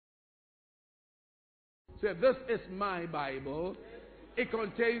Say, this is my Bible. It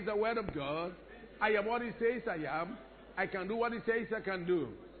contains the Word of God. I am what He says I am. I can do what He says I can do.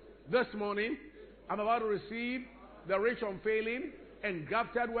 This morning, I'm about to receive the rich, unfailing,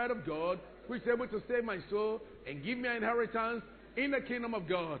 engrafted Word of God, which is able to save my soul and give me an inheritance in the kingdom of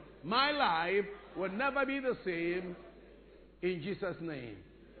God. My life will never be the same. In Jesus' name,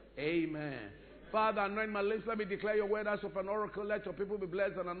 amen. Father, anoint my lips. Let me declare your word as of an oracle. Let your people be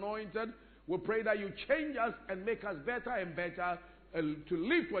blessed and anointed. We pray that you change us and make us better and better to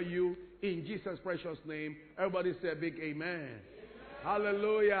live for you in Jesus' precious name. Everybody say a big amen.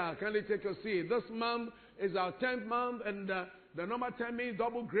 Hallelujah. Can you take your seat? This month is our 10th month, and the number 10 means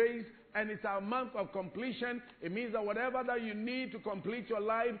double grace, and it's our month of completion. It means that whatever that you need to complete your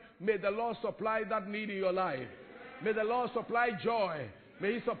life, may the Lord supply that need in your life. May the Lord supply joy.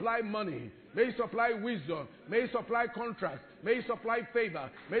 May He supply money. May He supply wisdom. May He supply contracts. May He supply favor.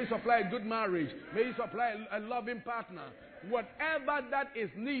 May He supply a good marriage. May He supply a loving partner. Whatever that is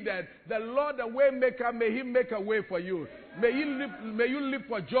needed, the Lord, the way maker, may He make a way for you. May you live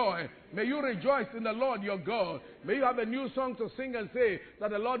for joy. May you rejoice in the Lord your God. May you have a new song to sing and say that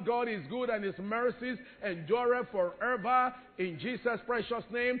the Lord God is good and His mercies endure forever. In Jesus' precious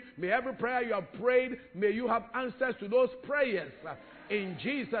name, may every prayer you have prayed, may you have answers to those prayers. In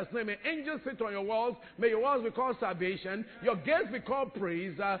Jesus' name, may angels sit on your walls. May your walls be called salvation. Your gates be called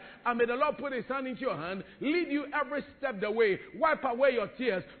praise. And may the Lord put His hand into your hand, lead you every step the way, wipe away your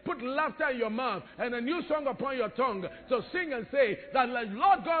tears, put laughter in your mouth, and a new song upon your tongue. So sing and say that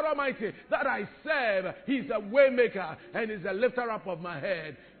Lord God Almighty, that I serve, He's a way maker and He's a lifter up of my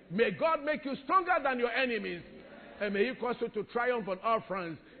head. May God make you stronger than your enemies. And may He cause you to triumph on all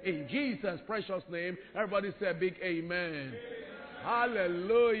fronts. In Jesus' precious name, everybody say a big amen.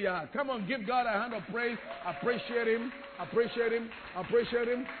 Hallelujah. Come on, give God a hand of praise. Appreciate Him. Appreciate Him. Appreciate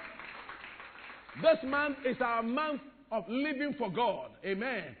Him. This month is our month of living for God.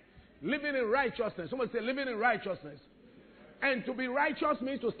 Amen. Living in righteousness. Someone say living in righteousness. And to be righteous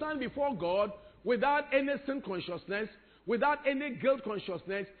means to stand before God without any sin consciousness, without any guilt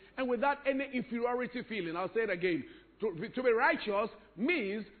consciousness, and without any inferiority feeling. I'll say it again. To be righteous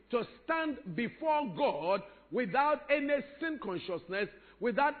means to stand before God without any sin consciousness,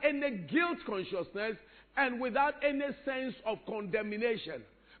 without any guilt consciousness, and without any sense of condemnation.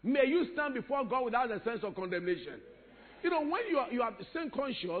 May you stand before God without a sense of condemnation. You know, when you are sin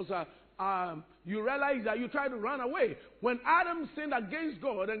conscious, you realize that you try to run away. When Adam sinned against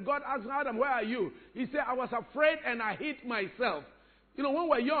God, and God asked Adam, where are you? He said, I was afraid and I hid myself. You know, when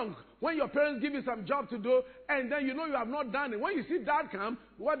we're young, when your parents give you some job to do, and then you know you have not done it. When you see dad come,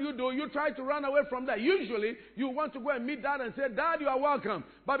 what do? You try to run away from that. Usually, you want to go and meet dad and say, Dad, you are welcome.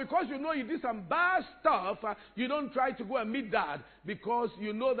 But because you know you did some bad stuff, you don't try to go and meet dad because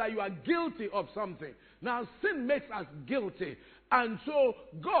you know that you are guilty of something. Now, sin makes us guilty. And so,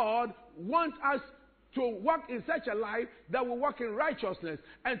 God wants us to walk in such a life that we walk in righteousness.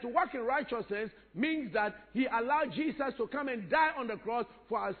 And to walk in righteousness means that He allowed Jesus to come and die on the cross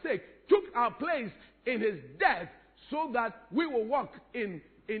for our sake, took our place in His death so that we will walk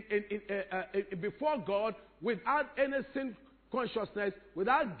before God without any sin consciousness,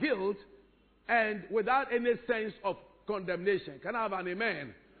 without guilt, and without any sense of condemnation. Can I have an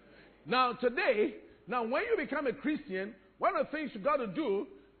amen? Now today, when you become a Christian, one of the things you got to do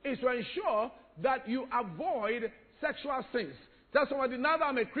is to ensure that you avoid sexual sins. Tell somebody, now that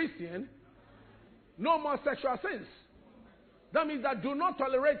I'm a Christian, no more sexual sins. That means that do not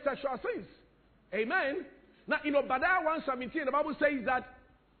tolerate sexual sins. Amen. Now, in Obadiah 1:17, the Bible says that,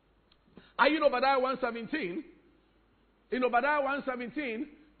 are you in Obadiah 1:17? In Obadiah 1:17,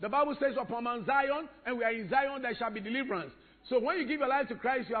 the Bible says, upon Mount Zion, and we are in Zion, there shall be deliverance. So when you give your life to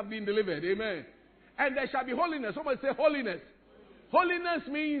Christ, you have been delivered. Amen. And there shall be holiness. Somebody say holiness. Holiness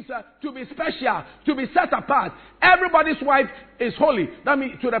means to be special, to be set apart. Everybody's wife is holy. That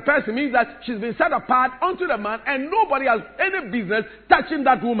means to the person means that she's been set apart unto the man, and nobody has any business touching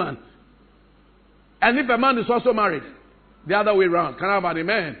that woman. And if a man is also married, the other way around. Can I have an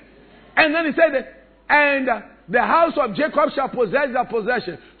amen? And then he said, and the house of Jacob shall possess their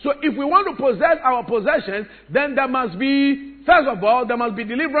possession. So if we want to possess our possessions, then there must be, first of all, there must be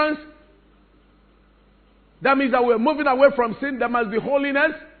deliverance. That means that we're moving away from sin. There must be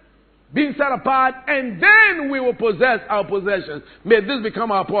holiness, being set apart, and then we will possess our possessions. May this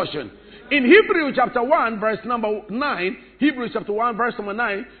become our portion. In Hebrews chapter 1, verse number 9, Hebrews chapter 1, verse number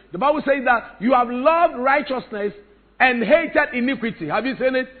 9, the Bible says that you have loved righteousness and hated iniquity. Have you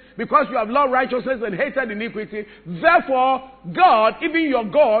seen it? Because you have loved righteousness and hated iniquity, therefore God, even your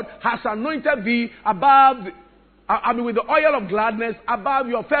God, has anointed thee above, with the oil of gladness above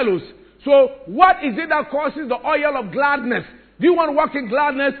your fellows. So what is it that causes the oil of gladness? Do you want to walk in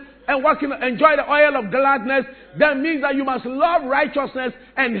gladness and enjoy the oil of gladness? That means that you must love righteousness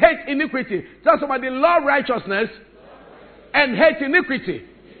and hate iniquity. Tell somebody, love righteousness and hate iniquity.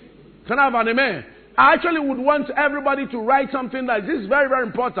 Can I have an amen? I actually would want everybody to write something that this is very, very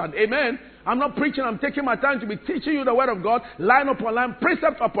important. Amen. I'm not preaching. I'm taking my time to be teaching you the word of God, line upon line,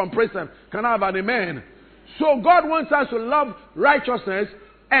 precept upon precept. Can I have an amen? So God wants us to love righteousness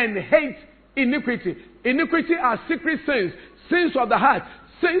and hate iniquity. Iniquity are secret sins, sins of the heart,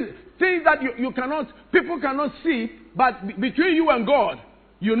 things that people cannot see, but between you and God,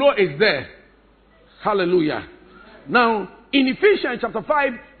 you know it's there. Hallelujah. Now, in Ephesians chapter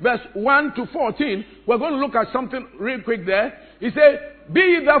 5, verse 1 to 14, we're going to look at something real quick there. He said, be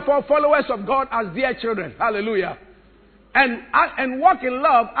ye therefore followers of God as dear children. Hallelujah. And walk in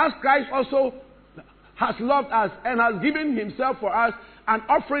love as Christ also has loved us and has given himself for us an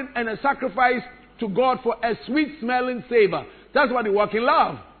offering and a sacrifice to God for a sweet smelling savor. That's why they walk in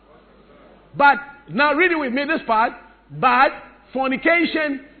love. But now read it with me, this part. But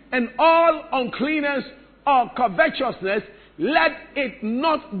fornication and all uncleanness or covetousness, let it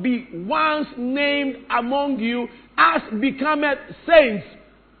not be once named among you as becometh saints.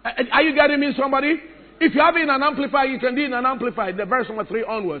 Are you getting me, somebody? If you have it in an amplifier, you can do it in an amplifier, the verse number 3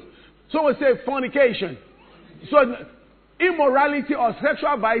 onwards. So we say fornication. So immorality or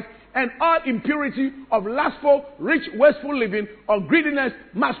sexual vice and all impurity of lustful, rich, wasteful living or greediness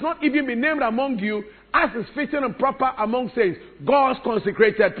must not even be named among you as is fitting and proper among saints, God's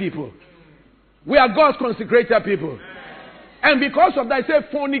consecrated people. We are God's consecrated people. And because of that, I say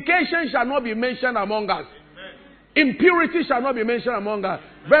fornication shall not be mentioned among us. Impurity shall not be mentioned among us.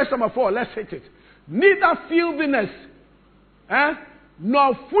 Verse number 4, let's hit it. Neither filthiness,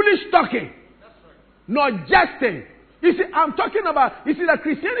 nor foolish talking, nor jesting. You see, I'm talking about, the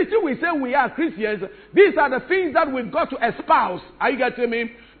Christianity we say we are Christians, these are the things that we've got to espouse. Are you getting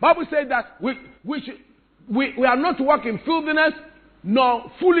me? Bible says that we are not to walk in filthiness,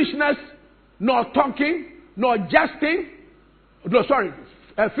 nor foolishness, nor talking, nor jesting.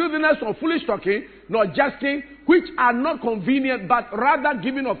 Filthiness or foolish talking, nor jesting, which are not convenient, but rather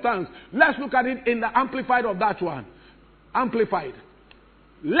giving of thanks. Let's look at it in the amplified of that one. Amplified.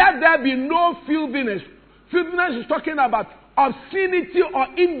 Let there be no filthiness. Filthiness is talking about obscenity or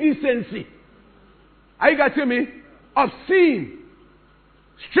indecency. Are you getting me? Obscene.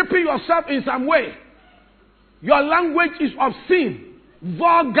 Stripping yourself in some way. Your language is obscene,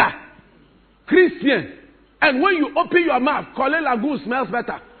 vulgar, Christian. And when you open your mouth, Colin Lagoon smells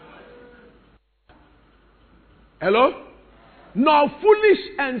better. Hello? Nor foolish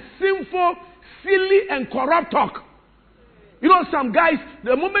and sinful, silly and corrupt talk. You know, some guys,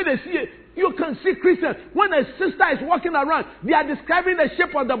 the moment they see it, you can see Christians. When a sister is walking around, they are describing the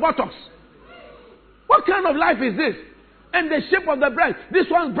shape of the buttocks. What kind of life is this? And the shape of the breast. This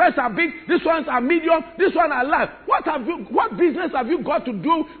one's breasts are big, this one's are medium, this one are large. What business have you got to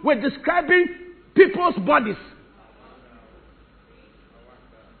do with describing people's bodies?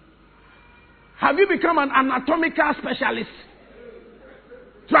 Have you become an anatomical specialist?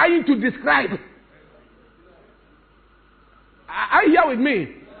 Trying to describe. Are you here with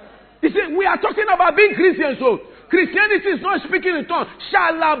me? You see, we are talking about being Christians, so Christianity is not speaking in tongues.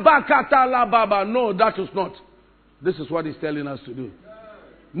 Shalabakatalababa. No, that is not. This is what he's telling us to do.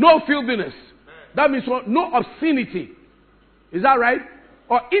 No filthiness. That means no obscenity. Is that right?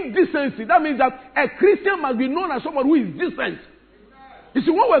 Or indecency. That means that a Christian must be known as someone who is decent. You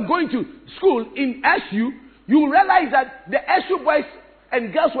see, when we're going to school in SU, you realize that the SU boys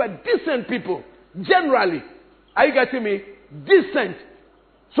and girls were decent people. Generally. Are you getting me? Decent.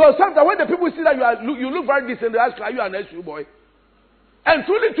 So sometimes when the people see that you look very decent, they ask, are you an SU boy? And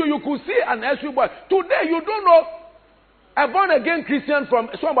truly, you could see an SU boy. Today, you don't know a born-again Christian from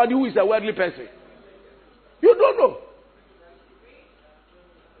somebody who is a worldly person. You don't know.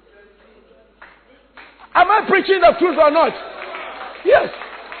 Am I preaching the truth or not? Yes.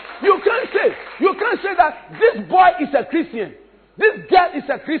 You can't say that this boy is a Christian. This girl is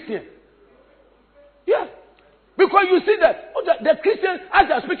a Christian. Yeah. Because you see that the Christians, as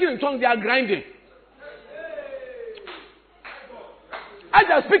they are speaking in tongues, they are grinding. As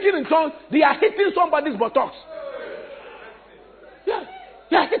they are speaking in tongues, they are hitting somebody's buttocks. Yeah.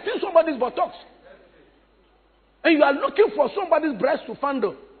 They are hitting somebody's buttocks. And you are looking for somebody's breast to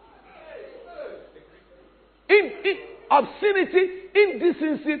fondle. In obscenity,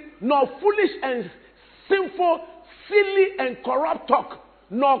 indecency, nor foolish and sinful, silly and corrupt talk,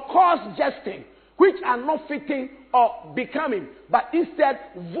 nor coarse jesting, which are not fitting or becoming, but instead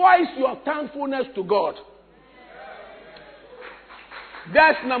voice your thankfulness to God.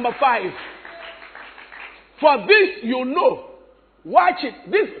 That's number 5. For this you know. Watch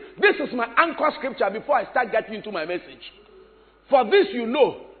it. This is my anchor scripture before I start getting into my message. For this you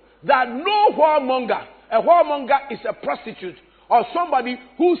know that no whoremonger, a whoremonger is a prostitute or somebody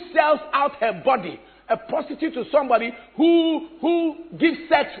who sells out her body. A prostitute is somebody who gives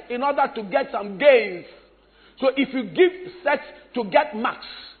sex in order to get some gains. So if you give sex to get marks,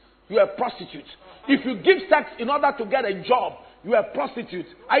 you are a prostitute. If you give sex in order to get a job, you are a prostitute.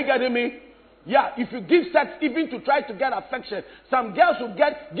 Are you getting me? Yeah, if you give sex even to try to get affection. Some girls who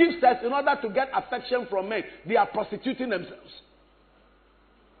give sex in order to get affection from men. They are prostituting themselves.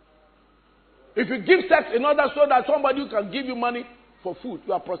 If you give sex in order so that somebody can give you money for food,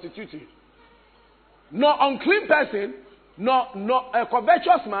 you are prostituting. No unclean person, no a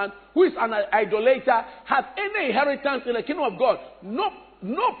covetous man who is an idolater has any inheritance in the kingdom of God.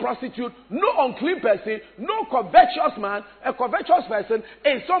 No prostitute, no unclean person, no covetous man. A covetous person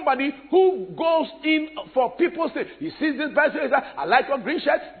is somebody who goes in for people's sake. He sees this person, he says, I like your green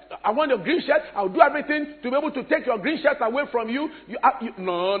shirt, I want your green shirt, I'll do everything to be able to take your green shirt away from you.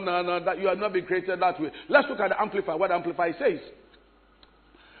 No, that you have not been created that way. Let's look at the Amplifier, what the Amplifier says.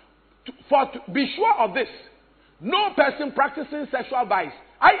 Be sure of this. No person practicing sexual vice.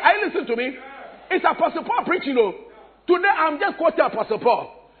 I listen to me. It's Apostle Paul preaching. Today I'm just quoting Apostle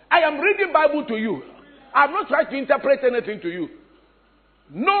Paul. I am reading Bible to you. I'm not trying to interpret anything to you.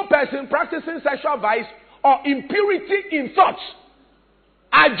 No person practicing sexual vice or impurity in thought.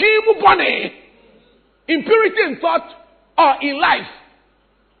 Ajibu bone. Impurity in thought or in life.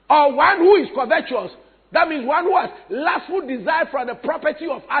 Or one who is covetous. That means one who has lustful desire for the property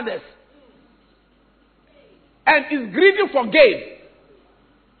of others. And is greedy for gain.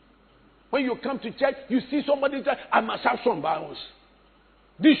 When you come to church, you see somebody say, I must have some bounds.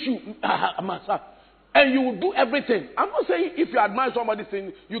 This shoe, I must have. And you will do everything. I'm not saying if you admire somebody's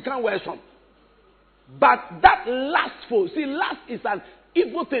thing, you can't wear some. But that lustful, see, lust is an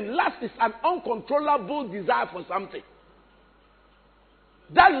evil thing. Lust is an uncontrollable desire for something.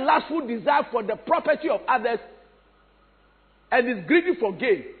 That lustful desire for the property of others and is greedy for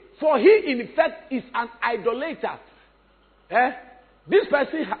gain. For he, in effect, is an idolater. This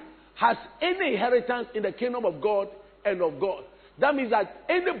person has any inheritance in the kingdom of God and of God. That means that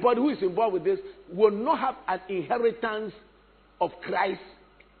anybody who is involved with this will not have an inheritance of Christ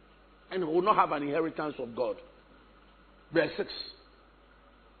and will not have an inheritance of God. Verse 6.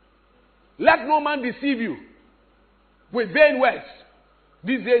 Let no man deceive you with vain words.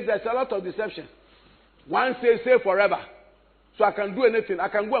 These days there's a lot of deception. One says, say forever. So I can do anything. I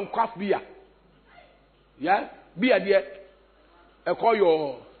can go and quaff beer. Yeah? Beer there. I call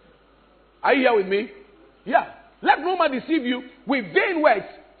your... Are you here with me? Yeah. Let no man deceive you with vain words.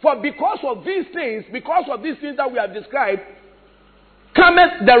 For because of these things that we have described,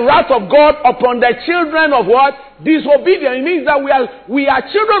 cometh the wrath of God upon the children of what? Disobedient. It means that we are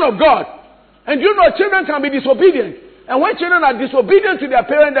children of God. And you know children can be disobedient. And when children are disobedient to their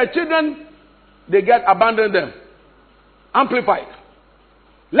parents, their children, they get abandoned them. Amplified.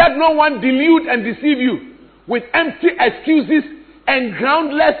 Let no one delude and deceive you with empty excuses and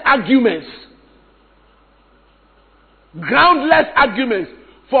groundless arguments. Groundless arguments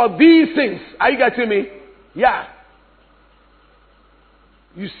for these things. Are you getting me? Yeah.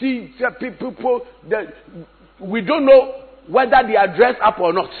 You see, people that we don't know whether they are dressed up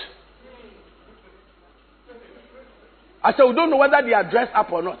or not. I said we don't know whether they are dressed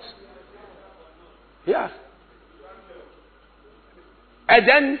up or not. Yeah. And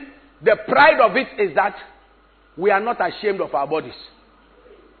then the pride of it is that we are not ashamed of our bodies.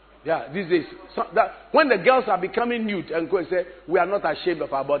 Yeah, these days. So when the girls are becoming nude and go and say, we are not ashamed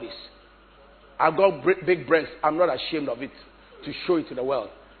of our bodies. I've got big breasts. I'm not ashamed of it to show it to the world.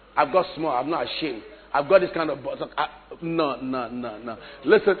 I've got small. I'm not ashamed. I've got this kind of... No.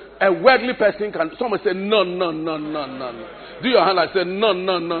 Listen, a worldly person can... Someone say, no. Do your hand like say, no.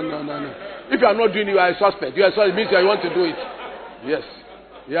 If you are not doing it, you are a suspect. You are a suspect. It means you want to do it. Yes.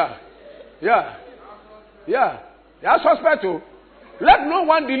 Yeah. You are suspect too. Let no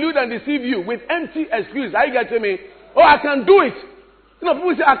one delude and deceive you with empty excuses. Are you getting me? Oh, I can do it. You know,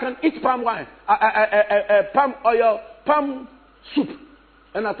 people say, I can eat palm wine, palm oil, palm soup.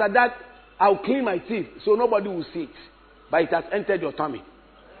 And after that, I'll clean my teeth so nobody will see it. But it has entered your tummy.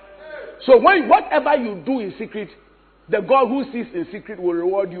 So whatever you do in secret, the God who sees in secret will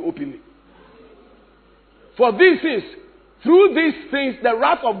reward you openly. For these things, through these things, the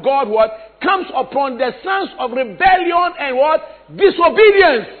wrath of God comes upon the sons of rebellion and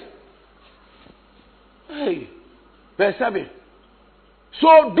disobedience. Hey, verse 7.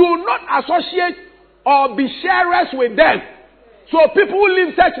 So do not associate or be sharers with them. So people who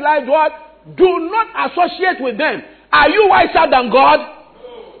live such lives, what? Do not associate with them. Are you wiser than God?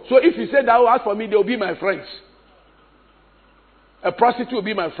 No. So if you say that, oh, as for me, they will be my friends. A prostitute will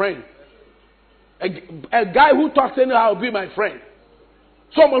be my friend. A guy who talks anyhow will be my friend.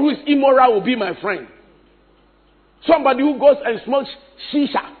 Someone who is immoral will be my friend. Somebody who goes and smokes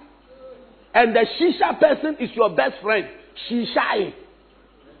shisha. And the shisha person is your best friend. Shisha.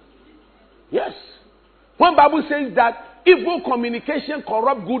 Yes. When Bible says that evil communication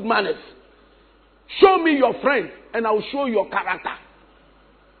corrupt good manners. Show me your friend and I will show your character.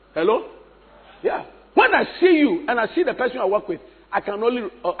 Hello? Yeah. When I see you and I see the person I work with, I can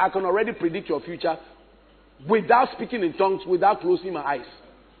already predict your future without speaking in tongues, without closing my eyes.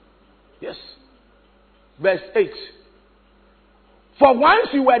 Yes. Verse 8. For once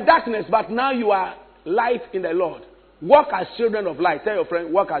you were darkness, but now you are light in the Lord. Walk as children of light. Tell your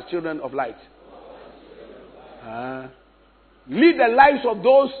friend, walk as children of light. Lead the lives of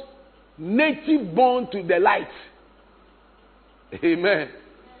those native born to the light. Amen.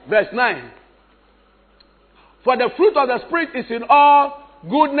 Verse 9. For the fruit of the Spirit is in all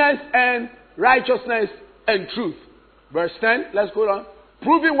goodness and righteousness and truth. Verse 10. Let's go on.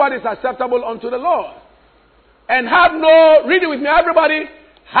 Proving what is acceptable unto the Lord. And have no, read it with me everybody,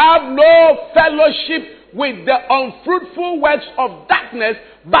 have no fellowship with the unfruitful works of darkness,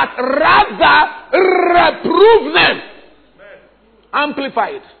 but rather reprove them.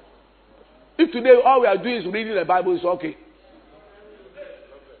 Amplified. If today all we are doing is reading the Bible, it's okay.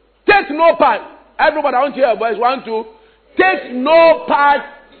 Take no part. Everybody, I want to hear a voice. 1, 2. Take no part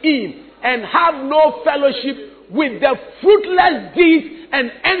in and have no fellowship with the fruitless deeds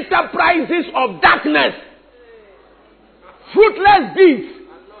and enterprises of darkness. Fruitless deeds.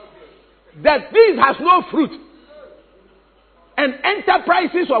 That deed has no fruit. And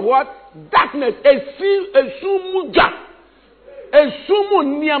enterprises of what? Darkness. Esumuja. Esumu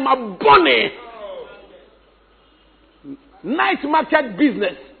niyamabone. Night market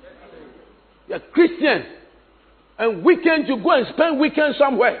business. You're Christian. And weekend you go and spend weekend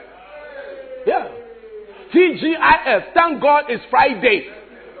somewhere. Yeah. TGIF. Thank God it's Friday.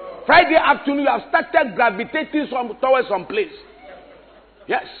 Friday afternoon, you have started gravitating towards some place.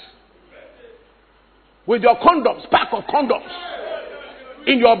 Yes. With your condoms, pack of condoms.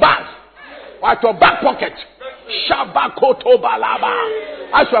 In your bag. Or at your back pocket. Shabakotobalaba.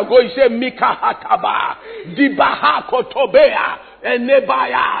 As you are going, you say, Mika Hataba. Dibaha Kotobea.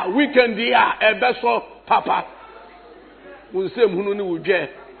 Enebaya. Weekendia. Ebeso Papa. We'll say, Mununi Uje.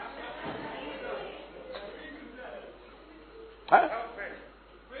 Huh?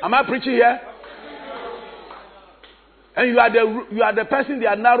 Am I preaching here? And you are the person they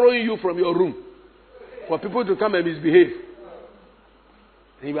are narrowing you from your room for people to come and misbehave.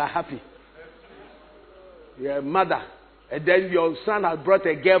 And you are happy. You are a mother. And then your son has brought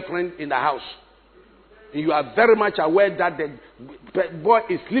a girlfriend in the house. And you are very much aware that the boy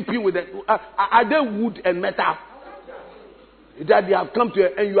is sleeping with are they wood and metal? That they have come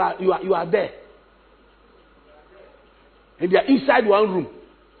to and you are there. And they are inside one room.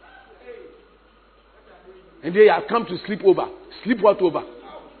 And they have come to sleep over. Sleep what over?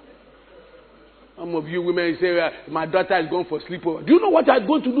 Some of you women say, my daughter is going for sleepover. Do you know what I'm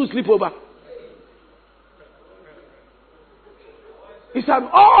going to do sleepover? It's an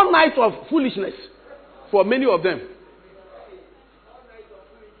all night of foolishness for many of them.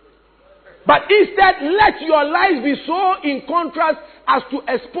 But instead, let your lives be so in contrast as to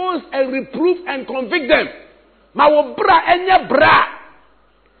expose and reprove and convict them. Mawobra enye bra.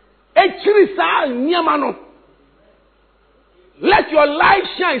 Echirisa nyamano. Let your light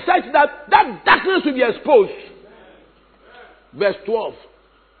shine such that darkness will be exposed. Verse 12.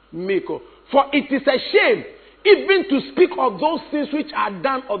 Miko. For it is a shame even to speak of those things which are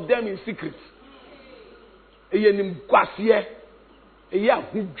done of them in secret.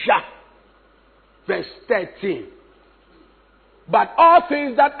 Verse 13. But all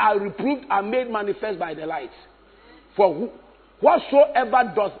things that are reproved are made manifest by the light. For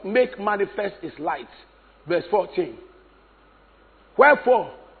whatsoever does make manifest is light. Verse 14.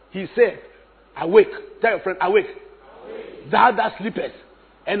 Wherefore, he said, awake. Tell your friend, awake. Thou that sleepest,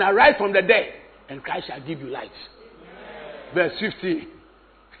 and arise from the dead, and Christ shall give you light. Verse 15.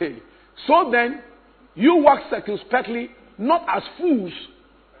 So then, you walk circumspectly, not as fools,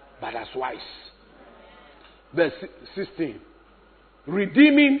 but as wise. Verse 16.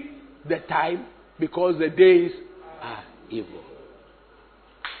 Redeeming the time, because the days are evil.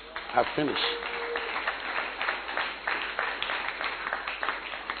 I've finished.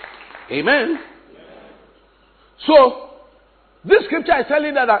 Amen. So, this scripture is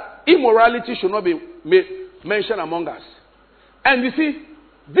telling that immorality should not be mentioned among us. And you see,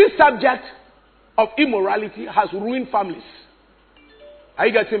 this subject of immorality has ruined families. Are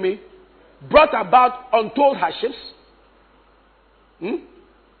you getting me? Brought about untold hardships,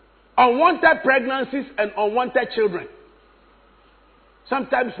 unwanted pregnancies, and unwanted children.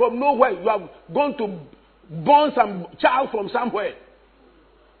 Sometimes from nowhere, you are going to born some child from somewhere.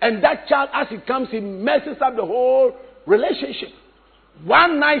 And that child, as it comes, it messes up the whole relationship.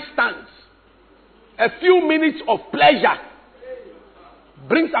 One night stands, a few minutes of pleasure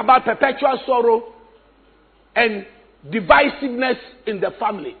brings about perpetual sorrow and divisiveness in the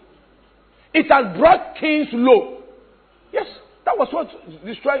family. It has brought kings low. Yes, that was what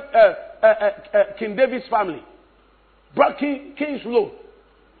destroyed King David's family. Brought kings low.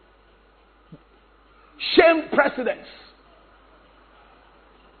 Shamed presidents.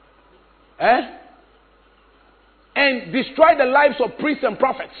 And destroyed the lives of priests and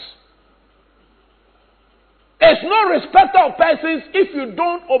prophets. There's no respecter of persons if you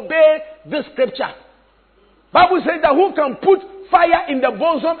don't obey this scripture. Bible says that who can put fire in the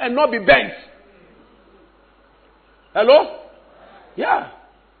bosom and not be burnt? Hello? Yeah.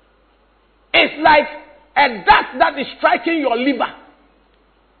 It's like a dart that is striking your liver.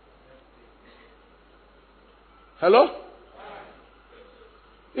 Hello?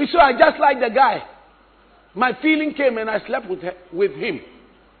 You see, I just like the guy. My feeling came and I slept with him.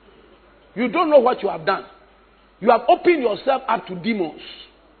 You don't know what you have done. You have opened yourself up to demons.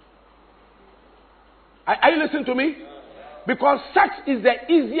 Are you listening to me? Because sex is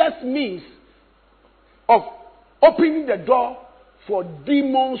the easiest means of opening the door for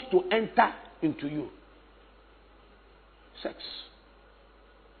demons to enter into you. Sex.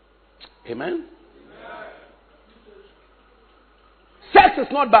 Amen? Sex is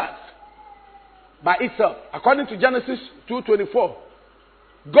not bad by itself. According to Genesis 2:24,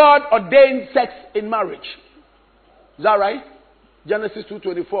 God ordained sex in marriage. Is that right? Genesis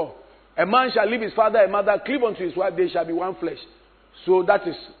 2:24. A man shall leave his father and mother, cleave unto his wife, they shall be one flesh. So that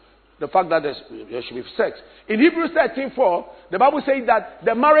is the fact that there should be sex. In Hebrews 13:4, the Bible says that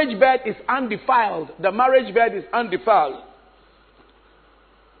the marriage bed is undefiled. The marriage bed is undefiled.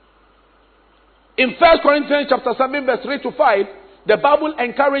 In 1 Corinthians chapter 7, verse 3-5, the Bible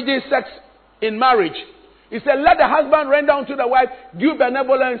encourages sex in marriage. It said, let the husband render unto the wife due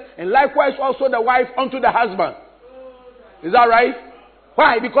benevolence, and likewise also the wife unto the husband. Is that right?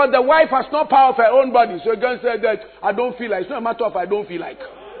 Why? Because the wife has no power of her own body. So you can say that I don't feel like. It's not a matter of I don't feel like.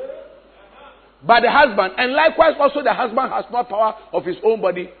 But the husband, and likewise also the husband has no power of his own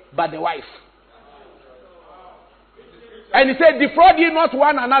body, but the wife. And he said, defraud ye not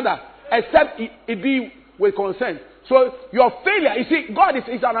one another, except it be with consent. So your failure, you see, God is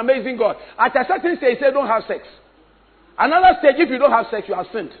an amazing God. At a certain stage, he said, don't have sex. Another stage, if you don't have sex, you have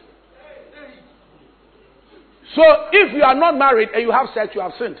sinned. So if you are not married and you have sex, you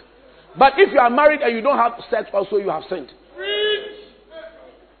have sinned. But if you are married and you don't have sex, also you have sinned.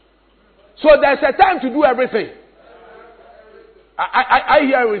 So there's a time to do everything. Are you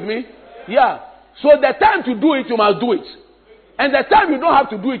here with me? Yeah. So the time to do it, you must do it. And the time you don't have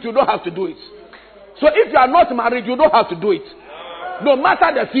to do it, you don't have to do it. So if you are not married, you don't have to do it. No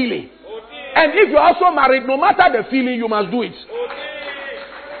matter the feeling. And if you are also married, no matter the feeling, you must do it.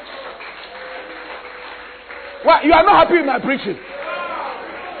 Why? You are not happy with my preaching.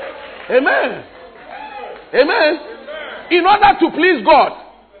 Amen. Amen. In order to please God.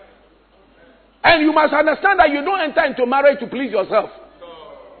 And you must understand that you don't enter into marriage to please yourself.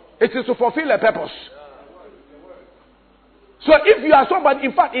 It is to fulfill a purpose. So if you are somebody,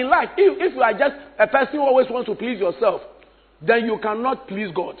 in fact, in life, if you are just a person who always wants to please yourself, then you cannot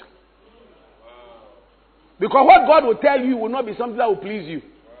please God. Because what God will tell you will not be something that will please you.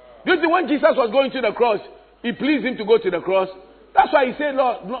 Do you think when Jesus was going to the cross, it pleased him to go to the cross? That's why he said,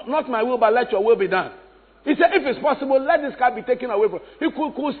 Lord, not my will, but let your will be done. He said, if it's possible, let this cup be taken away from him. He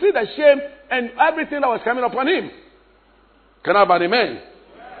could see the shame and everything that was coming upon him. Can I have an amen?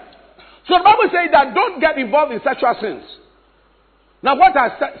 So the Bible says that don't get involved in sexual sins. Now, what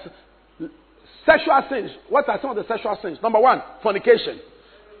are sexual sins? What are some of the sexual sins? Number one, fornication.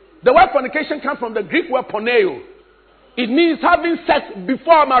 The word fornication comes from the Greek word porneo. It means having sex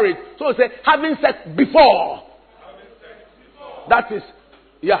before marriage. So it says having sex before. That is,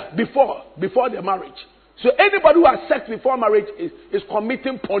 before the marriage. So anybody who has sex before marriage is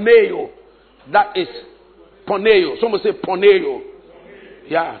committing porneo. That is porneo. Someone say porneo.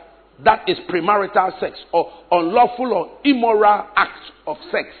 Yeah. That is premarital sex or unlawful or immoral act of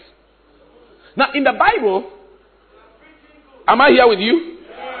sex. Now in the Bible, am I here with you?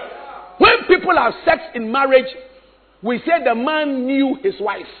 When people have sex in marriage, we say the man knew his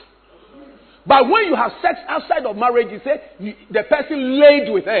wife. But when you have sex outside of marriage, you say the person laid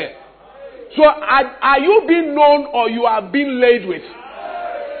with her. So are you being known or you are being laid with?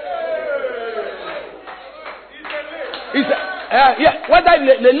 Whether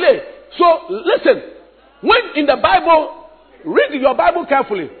they lay. So listen, when in the Bible, read your Bible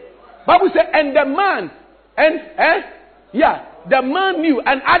carefully. Bible says, and the man, the man knew,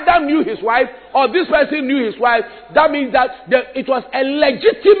 and Adam knew his wife, or this person knew his wife. That means that it was a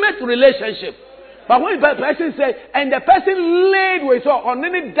legitimate relationship. But when the person said, and the person laid with her, on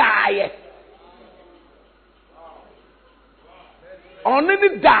any die,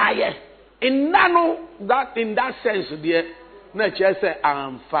 in that sense, dear, no just say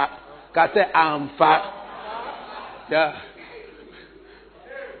I'm fat, say I'm fat. Yeah.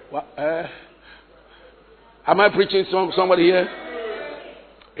 Am I preaching somebody here?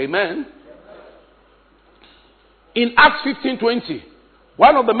 Amen. In Acts 15:20,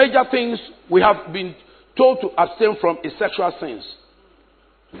 one of the major things we have been told to abstain from is sexual sins.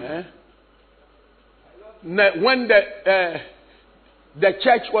 Yeah. When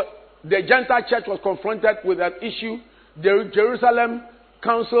the Gentile church was confronted with that issue, the Jerusalem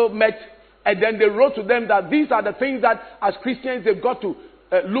council met, and then they wrote to them that these are the things that as Christians they've got to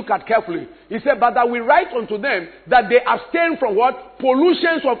look at carefully. He said, but that we write unto them that they abstain from what?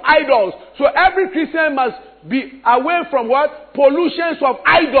 Pollutions of idols. So every Christian must be away from what? Pollutions of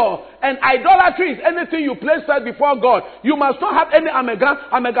idol. And idolatry is anything you place first before God. You must not have any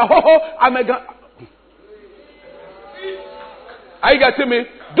omega ho-ho, omega. Are you getting me?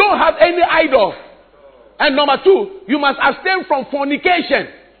 Don't have any idol. And number two, you must abstain from fornication.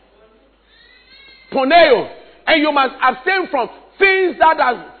 Porneo. And you must abstain from things that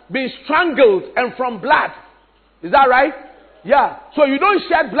have been strangled and from blood. Is that right? Yeah. So you don't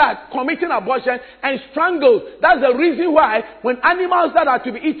shed blood, committing abortion and strangle. That's the reason why when animals that are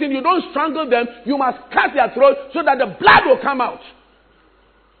to be eaten, you don't strangle them. You must cut their throat so that the blood will come out.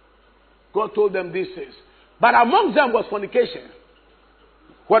 God told them these things. But among them was fornication.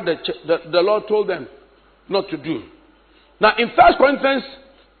 What the Lord told them not to do. Now in 1 Corinthians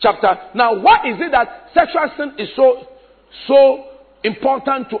chapter, now what is it that sexual sin is so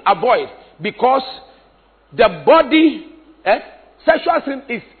important to avoid? Because the body, sexual sin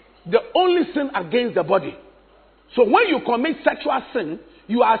is the only sin against the body. So when you commit sexual sin,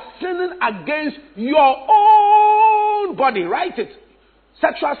 you are sinning against your own body. Write it.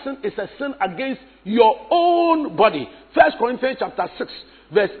 Sexual sin is a sin against your own body. 1 Corinthians chapter 6,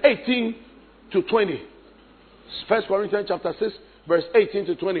 verse 18 to 20. 1 Corinthians chapter 6, verse 18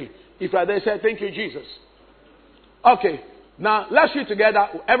 to 20. If you are there, say, thank you, Jesus. Okay. Now, let's read together.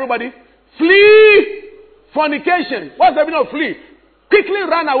 Everybody. Flee fornication. What's the meaning of flee? Quickly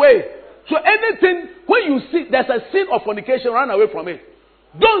run away. So anything, when you see there's a sin of fornication, run away from it.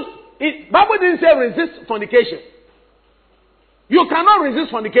 Bible didn't say resist fornication. You cannot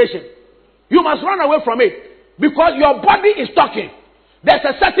resist fornication. You must run away from it. Because your body is talking. There's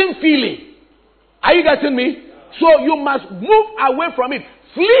a certain feeling. Are you getting me? So you must move away from it.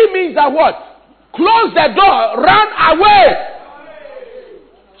 Flee means that what? Close the door. Run away.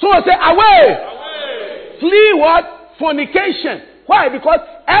 Someone say away. Flee what? Fornication. Why? Because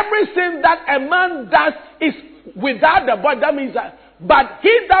everything that a man does is without the body. That means that. But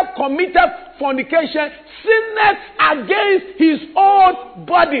he that committed fornication sinneth against his own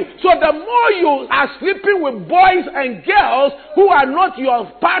body. So the more you are sleeping with boys and girls who are not your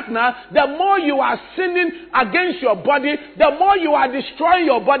partner, the more you are sinning against your body, the more you are destroying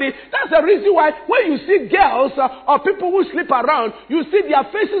your body. That's the reason why when you see girls or people who sleep around, you see their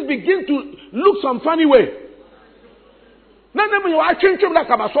faces begin to look some funny way. No, you are chunchum like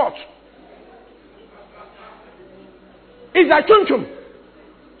a sort. It's a chunchum.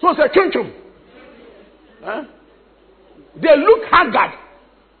 So it's a chunchum. Huh? They look haggard.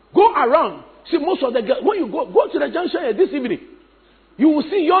 Go around. See, most of the girls, when you go to the junction this evening, you will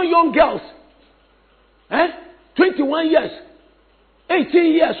see young girls. 21 years,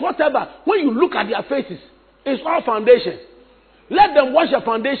 18 years, whatever. When you look at their faces, it's all foundation. Let them wash the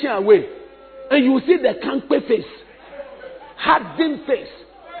foundation away. And you will see the kanpe face. Hardened face.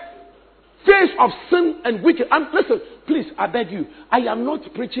 Face of sin and wicked. Listen, please, I beg you. I am not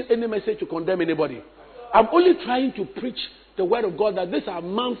preaching any message to condemn anybody. I'm only trying to preach the word of God that this is a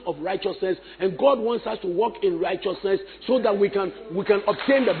month of righteousness, and God wants us to walk in righteousness so that we can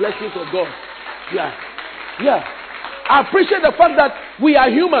obtain the blessings of God. Yeah. I appreciate the fact that we are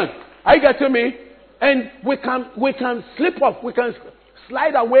human. Are you getting me? And we can slip off. We can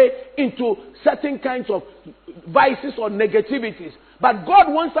slide away into certain kinds of vices or negativities. But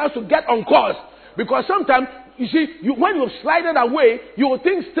God wants us to get on course. Because sometimes you see, when you slide it away, you will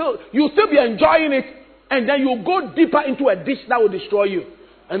think you'll still be enjoying it, and then you'll go deeper into a ditch that will destroy you.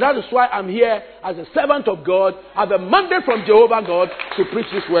 And that is why I'm here as a servant of God. I have a mandate from Jehovah God to preach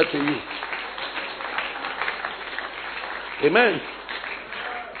this word to you. Amen.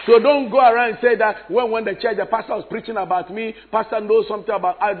 So don't go around and say that when the pastor was preaching about me, pastor knows something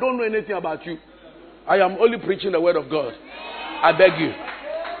about, I don't know anything about you. I am only preaching the word of God. I beg you.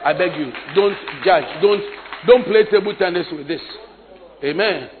 I beg you. Don't judge. Don't play table tennis with this.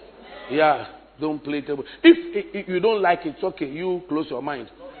 Amen. Yeah. Don't play table. If you don't like it, it's okay. You close your mind.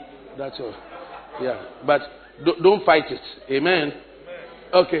 That's all. Yeah. But don't fight it. Amen.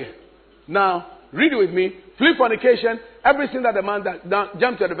 Okay. Now, read it with me. Flee fornication. Everything that the man that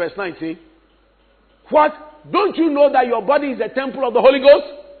jump to the verse 19. What? Don't you know that your body is a temple of the Holy Ghost?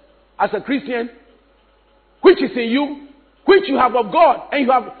 As a Christian, which is in you, which you have of God, and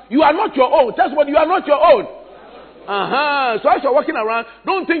you are not your own. That's what you are not your own. So as you're walking around,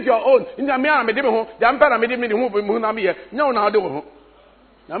 don't think you're own.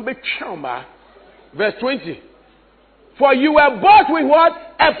 Verse 20. For you were bought with what?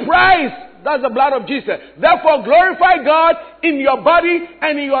 A price. That's the blood of Jesus. Therefore glorify God in your body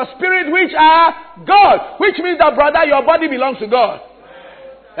and in your spirit, which are God. Which means that, brother, your body belongs to God.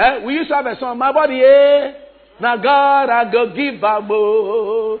 We used to have a song, my body, now God, I go give up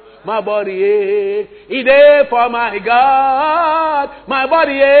my body, it is for my God, my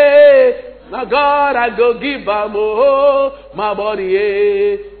body, now God, I go give up my body,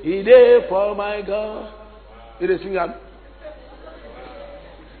 it is for my God. It is singing.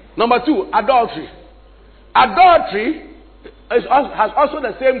 Number 2, adultery. Adultery has also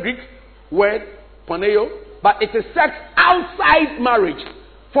the same Greek word, porneio, but it is sex outside marriage.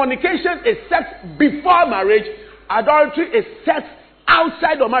 Fornication is sex before marriage. Adultery is sex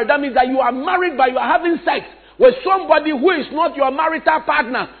outside of marriage. That means that you are married, but you are having sex with somebody who is not your marital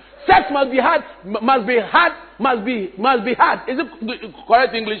partner. Sex must be had. Is it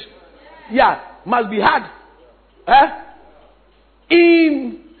correct English? Yeah, must be had.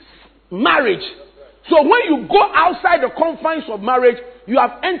 In marriage. So when you go outside the confines of marriage, you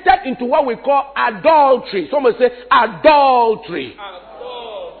have entered into what we call adultery. Someone say adultery.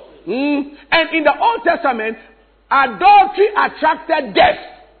 And in the Old Testament, adultery attracted death.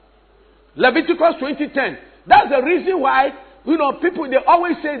 Leviticus 20:10. That's the reason why, people, they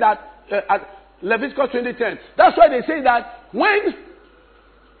always say that, Leviticus 20:10. That's why they say that when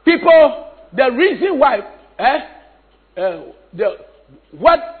people, the reason why,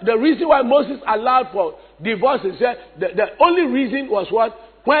 the reason why Moses allowed for divorce is that the only reason was what?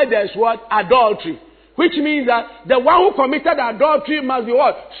 Where there's what? Adultery. Which means that the one who committed adultery must be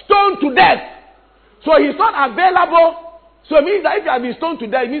what? Stoned to death. So he's not available. So it means that if you have been stoned to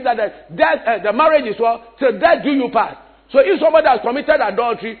death, it means that the marriage is what? Till death do you part. So if somebody has committed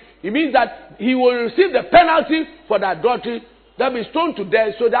adultery, it means that he will receive the penalty for the adultery. They'll be stoned to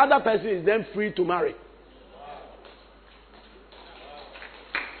death, so the other person is then free to marry.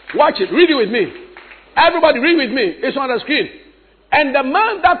 Watch it. Read it with me. Everybody read with me. It's on the screen. And the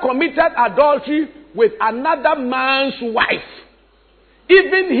man that committed adultery with another man's wife,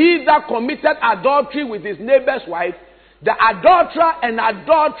 even he that committed adultery with his neighbor's wife, the adulterer and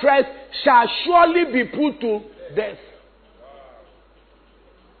adulteress shall surely be put to death.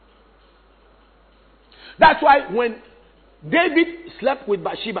 That's why when David slept with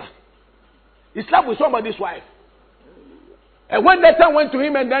Bathsheba, he slept with somebody's wife. And when Nathan went to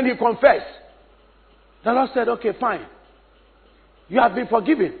him and then he confessed, the Lord said, okay, fine. You have been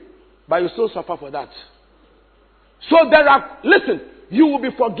forgiven, but you still suffer for that. So listen, you will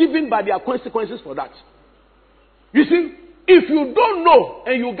be forgiven, but there are consequences for that. You see, if you don't know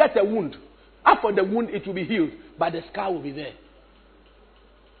and you get a wound, after the wound it will be healed, but the scar will be there.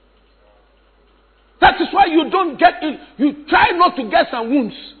 That is why you try not to get some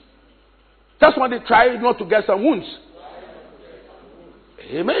wounds. That's why they try not to get some wounds.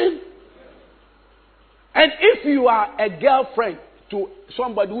 Amen. And if you are a girlfriend to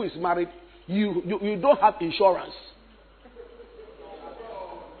somebody who is married, you don't have insurance.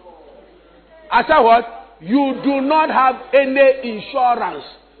 I said what? You do not have any insurance.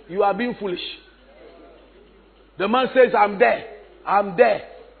 You are being foolish. The man says, I'm there. I'm there.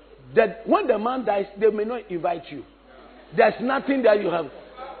 That when the man dies, they may not invite you. There's nothing that you have.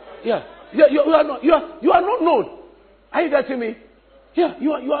 Yeah. You are not known. Are you getting me? Yeah,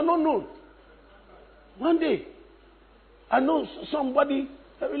 you are not known. One day, I know somebody,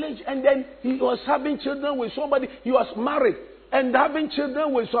 a relation, and then he was having children with somebody. He was married and having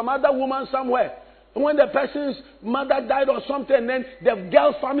children with some other woman somewhere. And when the person's mother died or something, and then the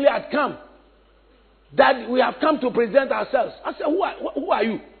girl's family had come. that we have come to present ourselves. I said, who are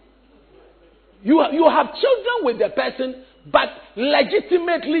you? You have children with the person, but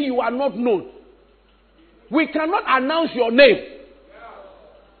legitimately you are not known. We cannot announce your name.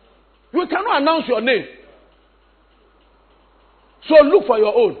 We cannot announce your name. So look for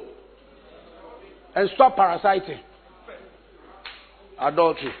your own. And stop parasiting.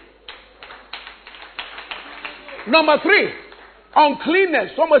 Adultery. Number 3,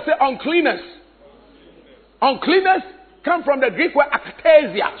 uncleanness. Someone say uncleanness. Uncleanness comes from the Greek word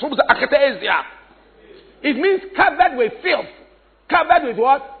akathesia. Someone say akathesia. It means covered with filth. Covered with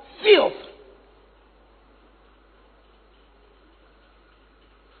what? Filth.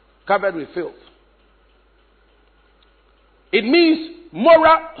 Covered with filth. It means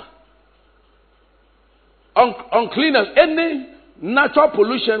moral uncleanness. Any natural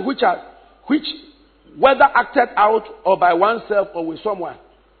pollution which whether acted out or by oneself or with someone.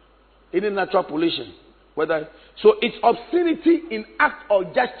 Any natural pollution. So it's obscenity in act or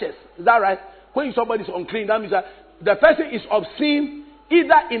gestures. Is that right? When somebody is unclean, that means that the person is obscene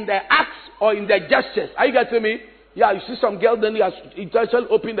either in their acts or in their gestures. Are you getting me? Yeah, you see some girl, then he has intentionally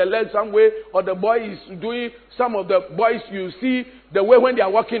opened the leg some way, or the boy is doing, some of the boys, you see the way when they are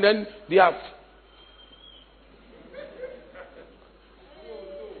walking, then they have.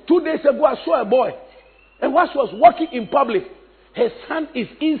 2 days ago, I saw a boy, and whilst he was walking in public, his hand is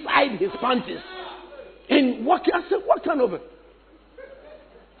inside his panties. And walking, I said, what kind of a...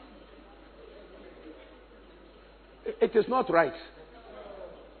 It is not right.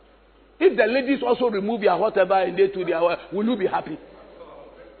 If the ladies also remove their whatever and they do their work, will you be happy?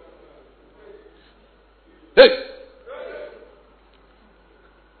 Hey!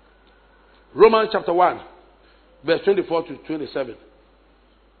 Romans chapter 1, verse 24 to 27.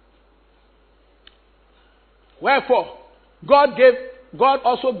 Wherefore, God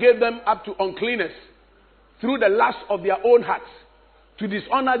also gave them up to uncleanness through the lust of their own hearts, to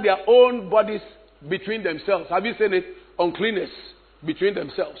dishonor their own bodies between themselves. Have you seen it? Uncleanness between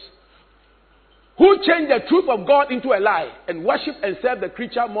themselves. Who changed the truth of God into a lie and worship and serve the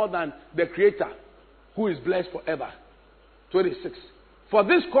creature more than the Creator, who is blessed forever. 26. For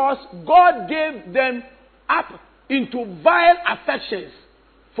this cause, God gave them up into vile affections.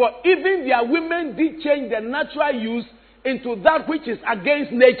 For even their women did change their natural use into that which is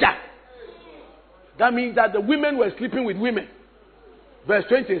against nature. That means that the women were sleeping with women. Verse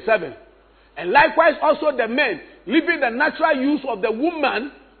 27. And likewise also the men, leaving the natural use of the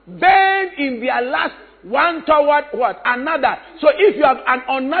woman, burn in their lust one toward what? Another. So if you have an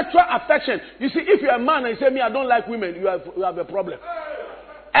unnatural affection, you see, if you're a man and you say, me, I don't like women, you have a problem.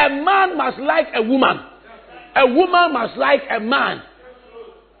 A man must like a woman. A woman must like a man.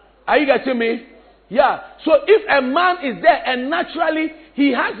 Are you getting me? Yeah. So if a man is there and naturally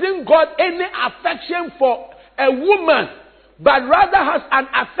he hasn't got any affection for a woman, but rather has an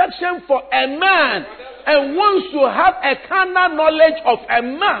affection for a man and wants to have a carnal knowledge of a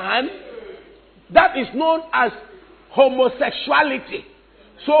man, that is known as homosexuality.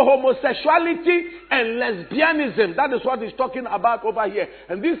 So homosexuality and lesbianism, that is what he's talking about over here.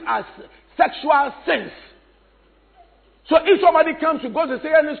 And these are sexual sins. So if somebody comes to go to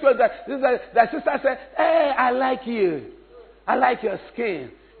secondary school, the sister says, hey, I like you. I like your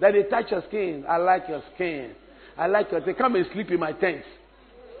skin. Then they touch your skin. I like your skin. I like your... They come and sleep in my tent.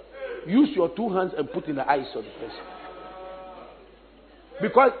 Use your 2 hands and put in the eyes of the person.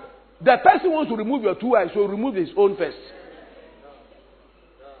 Because the person wants to remove your 2 eyes, so remove his own first.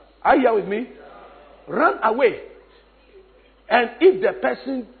 Are you here with me? Run away. And if the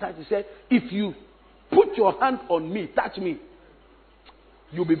person touches, said, if you put your hand on me, touch me,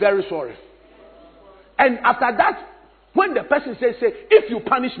 you'll be very sorry. And after that, when the person says, if you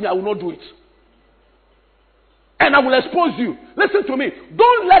punish me, I will not do it. And I will expose you. Listen to me.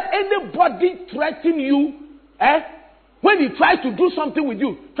 Don't let anybody threaten you. When he tries to do something with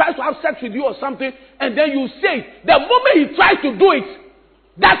you, tries to have sex with you or something, and then you say, the moment he tries to do it,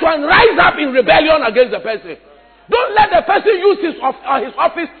 that one rise up in rebellion against the person. Don't let the person use his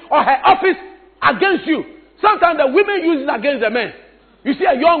office or her office against you. Sometimes the women use it against the men. You see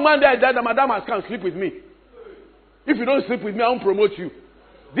a young man there, the madam has come sleep with me. If you don't sleep with me, I won't promote you.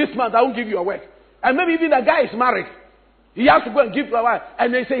 This month I won't give you a work. And maybe even the guy is married. He has to go and give to a wife,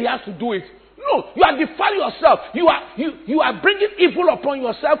 and they say he has to do it. No, you are defiling yourself. You are bringing evil upon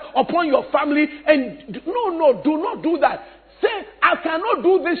yourself, upon your family, and no, do not do that. Say, I cannot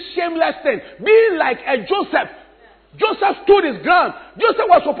do this shameless thing. Be like a Joseph. Joseph stood his ground. Joseph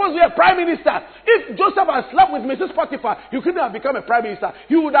was supposed to be a prime minister. If Joseph had slept with Mrs. Potiphar, he couldn't have become a prime minister.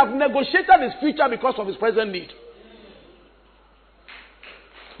 He would have negotiated his future because of his present need.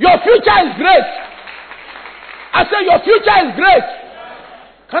 Your future is great. I say your future is great.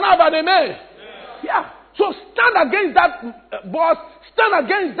 Can I have an amen? Yeah. So stand against that boss. Stand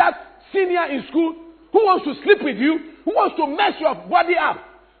against that senior in school who wants to sleep with you, who wants to mess your body up.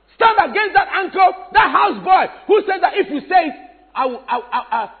 Stand against that uncle, that houseboy who said that if you say it,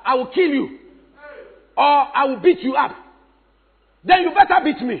 I will kill you. Or I will beat you up. Then you better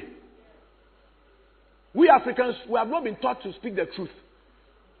beat me. We Africans, we have not been taught to speak the truth.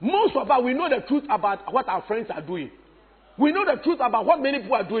 Most of us, we know the truth about what our friends are doing. We know the truth about what many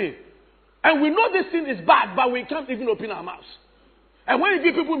people are doing. And we know this thing is bad, but we can't even open our mouths. And when you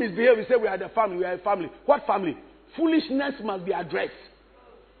see people misbehave, we say we are the family, we are a family. What family? Foolishness must be addressed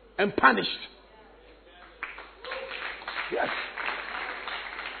and punished. Yes.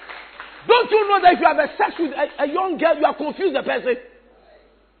 Don't you know that if you have a sex with a young girl, you have confused the person?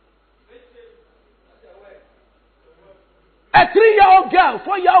 A 3-year-old girl,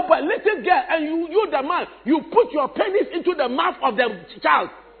 4-year-old boy, little girl, and you the man, you put your penis into the mouth of the child.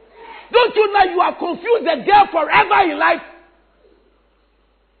 Don't you know you have confused the girl forever in life?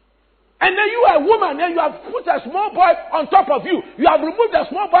 And then you are a woman, and you have put a small boy on top of you. You have removed the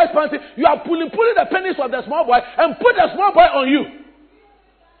small boy's panty. You are pulling the penis of the small boy and put the small boy on you.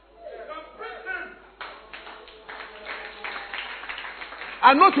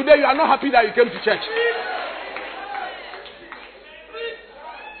 I know today you are not happy that you came to church.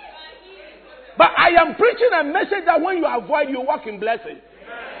 But I am preaching a message that when you avoid, you walk in blessing.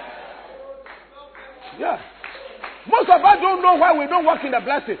 Yeah. Most of us don't know why we don't walk in the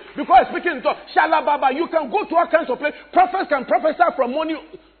blessing. Because speaking in tongues, Shalababa, you can go to all kinds of places. Prophets can prophesy from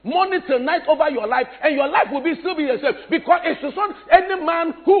morning till night over your life, and your life will still be the same. Because it is not any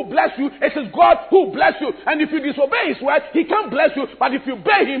man who bless you, it is God who bless you. And if you disobey his word, he can't bless you. But if you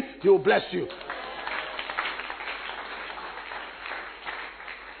obey him, he will bless you.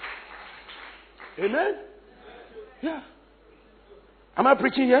 Amen? Yeah. Am I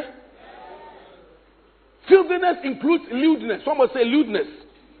preaching here? Filthiness includes lewdness. Someone say lewdness.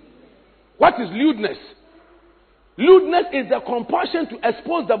 What is lewdness? Lewdness is the compulsion to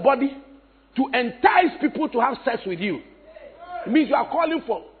expose the body to entice people to have sex with you. It means you are calling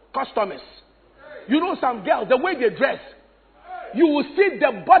for customers. You know some girls, the way they dress, you will see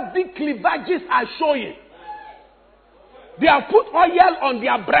the body cleavages are showing. They have put oil on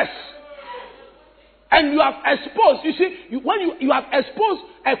their breasts. And you have exposed, you see, when you have exposed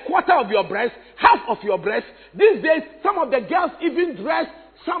a quarter of your breast, half of your breast, these days, some of the girls even dress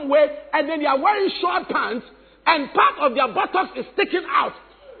somewhere, and then they are wearing short pants, and part of their buttocks is sticking out.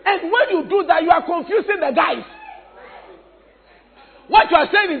 And when you do that, you are confusing the guys. What you are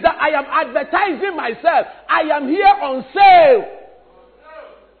saying is that I am advertising myself. I am here on sale.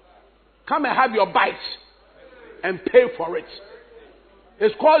 Come and have your bite and pay for it.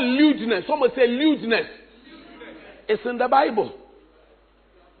 It's called lewdness. Someone say lewdness. It's in the Bible.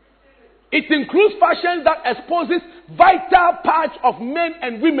 It includes fashion that exposes vital parts of men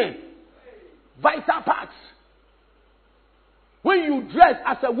and women. Vital parts. When you dress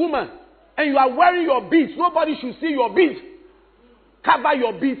as a woman and you are wearing your beads, nobody should see your beads. Cover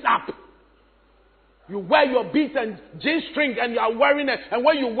your beads up. You wear your beads and G-string and you are wearing it. And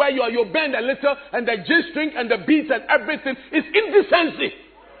when you wear you bend a little and the G-string and the beads and everything is indecency.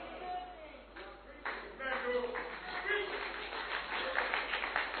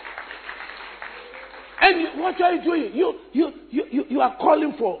 And what are you doing? You are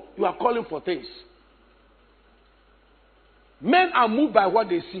calling for things. Men are moved by what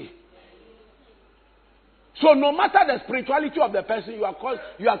they see. So no matter the spirituality of the person, you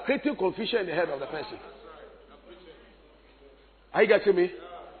are creating confusion in the head of the person. Are you getting me?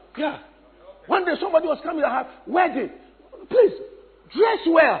 Yeah. One day somebody was coming to have wedding. Please, dress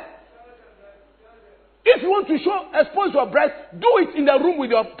well. If you want to expose your breast, do it in the room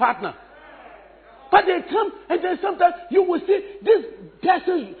with your partner. But they come and then sometimes you will see this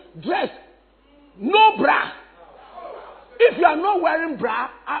person's dress, no bra. If you are not wearing bra,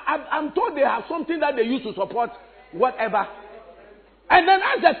 I'm told they have something that they use to support whatever. And then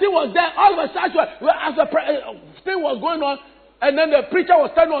as the thing was there, all of a sudden, as the thing was going on, and then the preacher was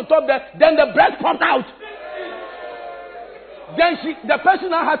standing on top there, then the breast popped out. Then the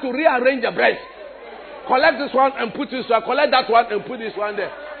person now had to rearrange the breast. Collect this one and put this one. Collect that one and put this one there.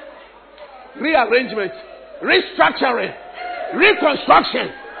 Rearrangement. Restructuring. Reconstruction.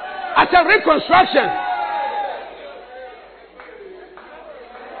 I said reconstruction.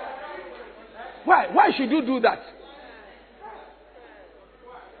 Why should you do that?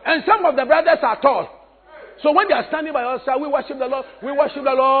 And some of the brothers are tall. So when they are standing by us, we worship the Lord. We worship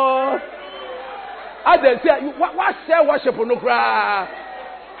the Lord. As they say, what say worship no cry?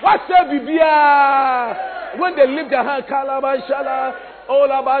 What say bibia? When they lift their hand, Kalaba Shala,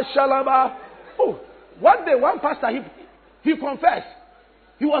 Olaba Shalaba. Oh, one day, one pastor, he confessed.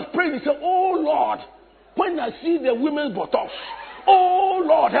 He was praying. He said, "Oh Lord, when I see the women's buttocks, oh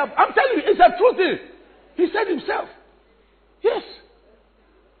Lord, help." I'm telling you, it's a true thing. He said himself. Yes.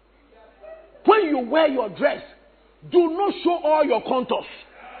 When you wear your dress, do not show all your contours.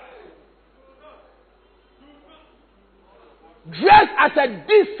 Dress as a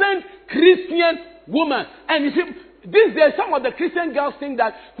decent Christian woman. And you see, these days, some of the Christian girls think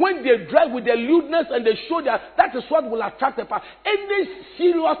that when they dress with their lewdness and they show that is what will attract a person. Any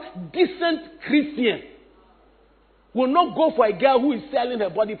serious, decent Christian will not go for a girl who is selling her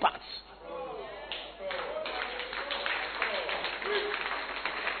body parts.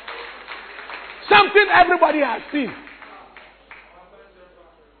 Something everybody has seen.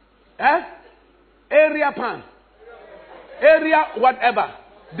 Area pan. Area whatever.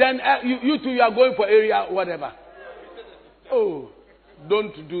 Then you two, you are going for area whatever. Oh,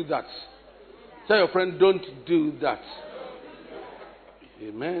 don't do that. Tell your friend, don't do that.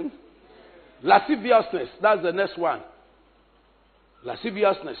 Amen. Lasciviousness. That's the next one.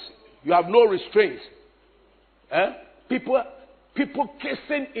 Lasciviousness. You have no restraint. People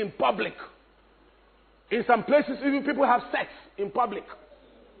kissing in public. In some places, even people have sex in public.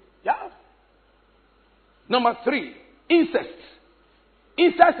 Yeah. Number 3, incest.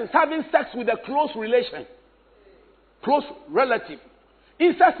 Incest is having sex with a close relation, close relative.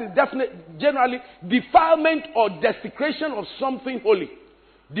 Incest is generally defilement or desecration of something holy.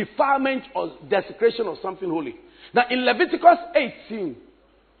 Defilement or desecration of something holy. Now in Leviticus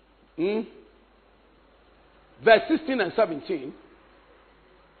 18, verse 16 and 17,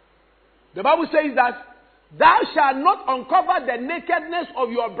 the Bible says that thou shalt not uncover the nakedness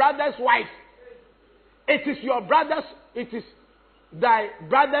of your brother's wife. It is thy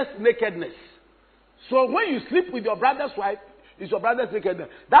brother's nakedness. So when you sleep with your brother's wife, it's your brother's nakedness.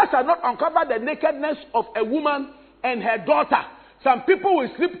 Thou shalt not uncover the nakedness of a woman and her daughter. Some people will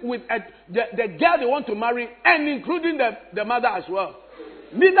sleep with the girl they want to marry, and including the mother as well.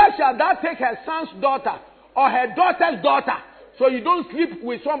 Neither shall thou take her son's daughter or her daughter's daughter. So you don't sleep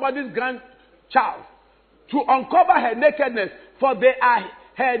with somebody's grandchild. To uncover her nakedness, for they are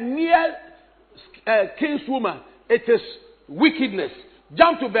her near kinswoman. It is wickedness.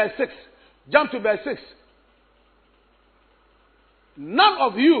 Jump to verse 6. None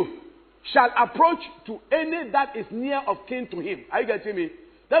of you shall approach to any that is near of kin to him. Are you getting me?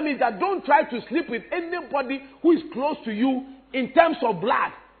 That means that don't try to sleep with anybody who is close to you in terms of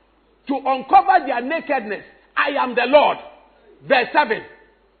blood. To uncover their nakedness. I am the Lord. Verse 7.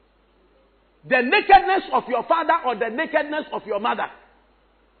 The nakedness of your father or the nakedness of your mother.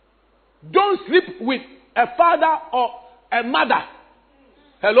 Don't sleep with a father or a mother.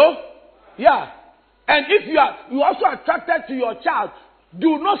 Hello? Yeah. And if you also attracted to your child,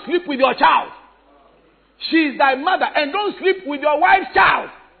 do not sleep with your child. She is thy mother. And don't sleep with your wife's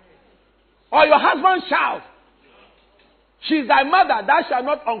child or your husband's child. She is thy mother. Thou shalt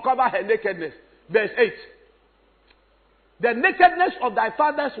not uncover her nakedness. Verse 8. The nakedness of thy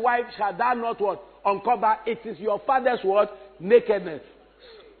father's wife shall thou not what? Uncover. It is your father's what? Nakedness.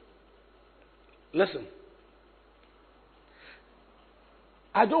 Listen.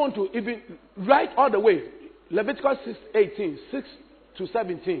 I don't want to even write all the way. Leviticus 6:18, 6 to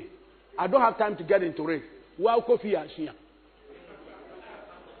 17. I don't have time to get into it. Well, Kofi Ashia.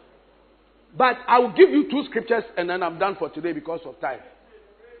 But I will give you 2 scriptures and then I'm done for today because of time.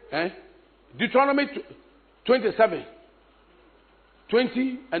 Deuteronomy 27.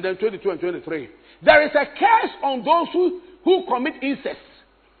 20 and then 22 and 23. There is a curse on those who commit incest,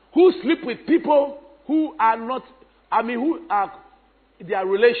 who sleep with people who are not, who are their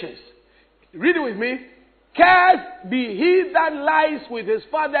relations. Read it with me. Cursed be he that lies with his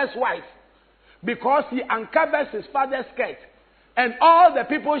father's wife, because he uncovers his father's skirt. And all the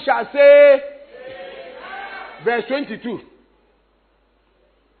people shall say, Amen. Verse 22.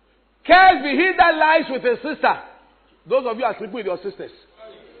 Cursed be he that lies with his sister. Those of you are sleeping with your sisters.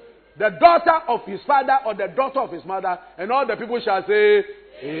 The daughter of his father or the daughter of his mother, and all the people shall say,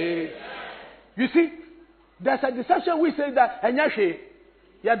 Amen. You see, there's a deception we say that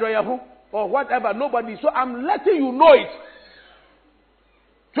or whatever, nobody. So I'm letting you know it.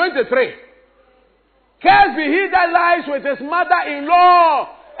 23. Cursed be he that lies with his mother-in-law,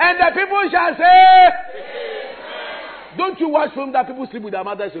 and the people shall say, Amen. Don't you watch film that people sleep with their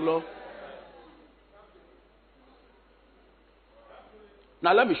mothers-in-law?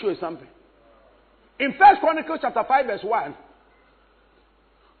 Now let me show you something. In 1 Chronicles chapter 5 verse 1,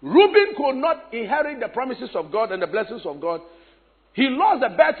 Reuben could not inherit the promises of God and the blessings of God. He lost the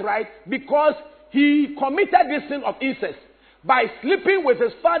birthright because he committed this sin of incest by sleeping with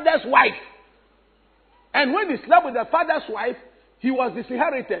his father's wife. And when he slept with the father's wife, he was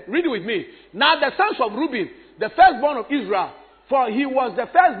disinherited. Read it with me. Now the sons of Reuben, the firstborn of Israel, for he was the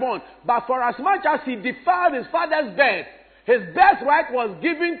firstborn, but for as much as he defiled his father's bed, his birthright was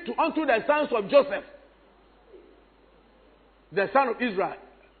given unto the sons of Joseph, the son of Israel.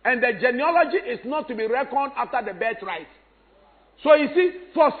 And the genealogy is not to be reckoned after the birthright. So you see,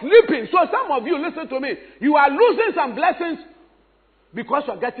 for sleeping, so some of you, listen to me, you are losing some blessings because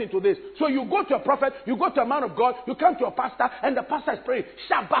you are getting into this. So you go to a prophet, you go to a man of God, you come to a pastor, and the pastor is praying,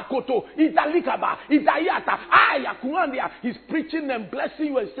 Shabakoto, Italikaba, Itayata, Ayakunandia. He's preaching and blessing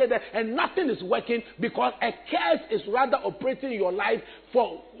you and say that, and nothing is working because a curse is rather operating in your life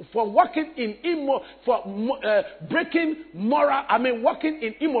for walking in walking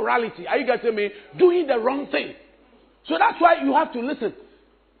in immorality. Are you getting me? Doing the wrong thing. So that's why you have to listen.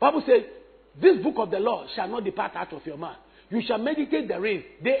 Bible says, this book of the law shall not depart out of your mouth. You shall meditate therein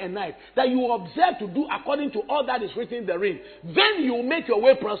day and night, that you observe to do according to all that is written therein. Then you will make your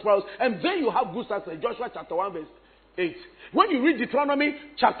way prosperous, and then you have good success. Joshua chapter 1 verse 8. When you read Deuteronomy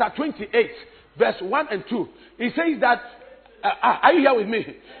chapter 28 verse 1 and 2, it says that, are you here with me?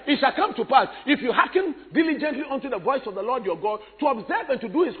 It shall come to pass, if you hearken diligently unto the voice of the Lord your God, to observe and to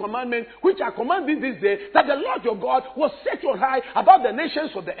do his commandments, which I command thee this day, that the Lord your God will set you high above the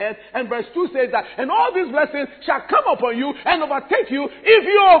nations of the earth. And verse 2 says that, and all these blessings shall come upon you and overtake you if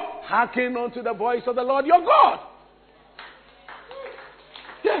you hearken unto the voice of the Lord your God.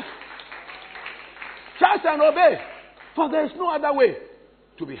 Yes. Trust and obey. For there is no other way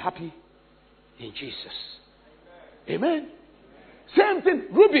to be happy in Jesus. Amen. Same thing,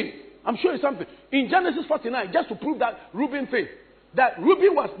 Reuben. I'm showing you something. In Genesis 49, just to prove that Reuben thing, that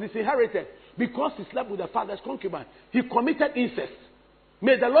Reuben was disinherited because he slept with the father's concubine. He committed incest.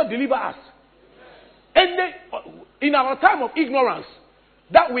 May the Lord deliver us. And in our time of ignorance,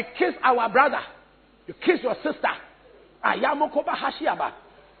 that we kiss our brother, you kiss your sister,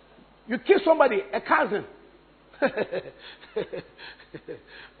 you kiss somebody, a cousin.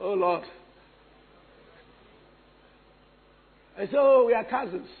 Oh Lord. I say, oh, we are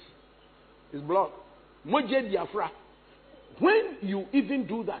cousins. It's blood. Moje diafra. When you even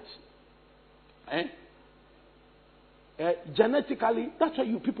do that, genetically, that's why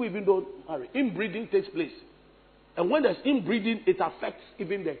people even don't marry. Inbreeding takes place. And when there's inbreeding, it affects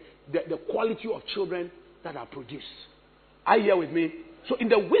even the quality of children that are produced. Are you here with me? So in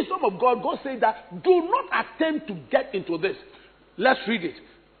the wisdom of God, God said that do not attempt to get into this. Let's read it.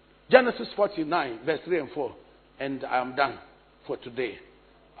 Genesis 49, verse 3 and 4. And I am done for today.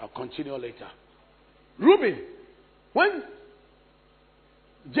 I'll continue later. Reuben, when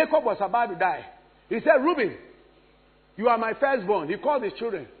Jacob was about to die, he said, Reuben, you are my firstborn. He called his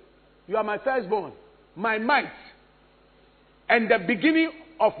children. You are my firstborn, my might, and the beginning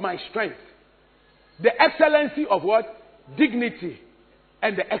of my strength. The excellency of what? Dignity,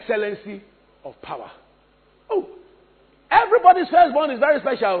 and the excellency of power. Oh, everybody's firstborn is very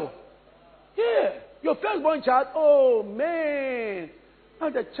special. Yeah. Your firstborn child, oh man.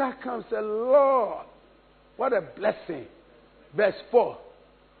 Now the child comes, say, Lord, what a blessing. Verse 4.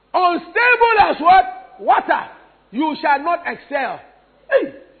 Unstable as what? Water. You shall not excel.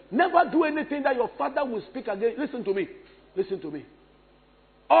 Hey, never do anything that your father will speak against. Listen to me. Listen to me.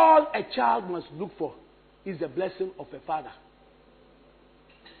 All a child must look for is the blessing of a father.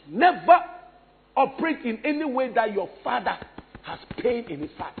 Never operate in any way that your father has pain in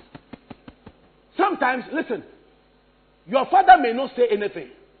his heart. Sometimes, listen, your father may not say anything,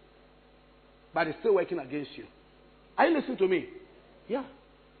 but it's still working against you. Are you listening to me? Yeah.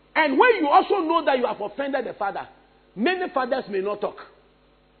 And when you also know that you have offended the father, many fathers may not talk.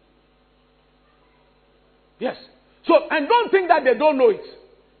 Yes. So, and don't think that they don't know it.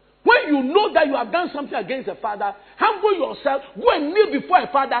 When you know that you have done something against a father, humble yourself, go and kneel before a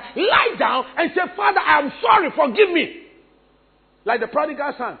father, lie down and say, Father, I am sorry, forgive me. Like the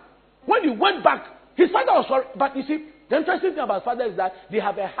prodigal son. When he went back, his father was sorry. But you see, the interesting thing about fathers is that they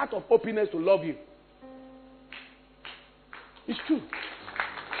have a heart of openness to love you. It's true.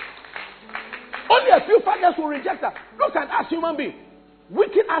 Only a few fathers will reject us. Look at us human beings.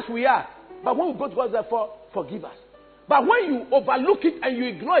 Wicked as we are. But when we go to God, therefore, forgive us. But when you overlook it and you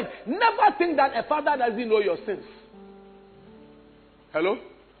ignore it, never think that a father doesn't know your sins. Hello?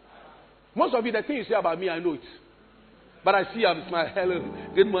 Most of you, the thing you say about me, I know it. But I see I'm smiling. Hello.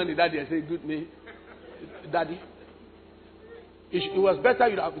 Good morning, Daddy. I say, good me. Daddy. It was better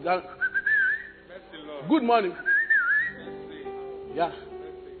you'd have done. Good morning. Yeah.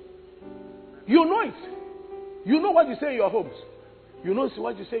 You know it. You know what you say in your homes. You know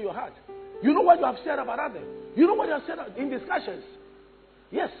what you say in your heart. You know what you have said about others. You know what you have said in discussions.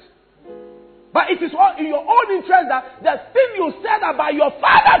 Yes. But it is all in your own interest that the thing you said about your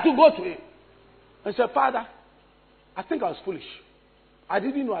father to go to him and say, Father, I think I was foolish. I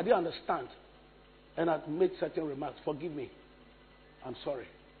didn't know, I didn't understand. And I made certain remarks. Forgive me. I'm sorry.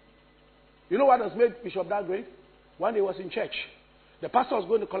 You know what has made Bishop that great? One day he was in church. The pastor was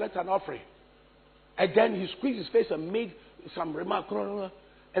going to collect an offering. And then he squeezed his face and made some remark.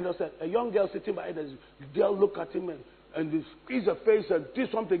 And there was a young girl sitting by him. The girl looked at him and he squeezed her face and did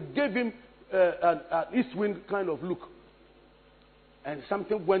something. Gave him an east wind kind of look. And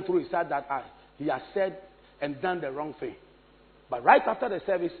something went through his head that he had said and done the wrong thing. But right after the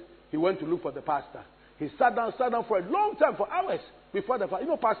service, he went to look for the pastor. He sat down for a long time, for hours before the pastor. You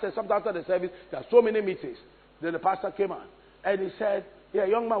know, pastor, sometimes after the service, there are so many meetings. Then the pastor came on and he said, yeah,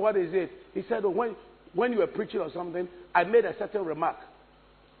 young man, what is it? He said, oh, when you were preaching or something, I made a certain remark.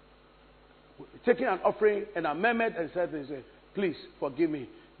 Taking an offering and I murmured and said, please forgive me.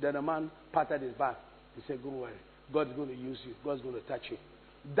 Then the man patted his back. He said, don't worry. God is going to use you. God is going to touch you.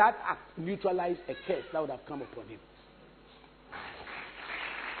 That act neutralized a curse that would have come upon him.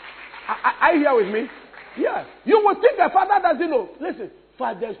 Are you here with me? Yeah. You would think a father doesn't know. Listen,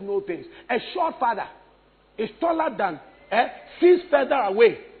 fathers know things. A short father is taller than, sees further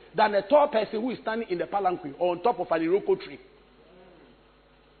away than a tall person who is standing in the palanquin or on top of an iroko tree.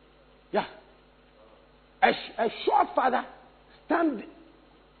 Yeah. A short father stands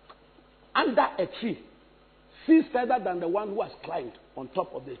under a tree, sees further than the one who has climbed on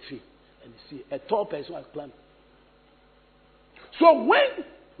top of the tree. And you see, a tall person who has climbed. So when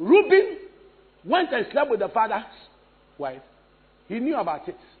Reuben went and slept with the father's wife, he knew about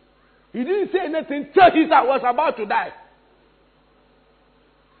it. He didn't say anything till he was about to die.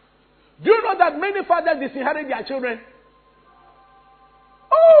 Do you know that many fathers disinherit their children?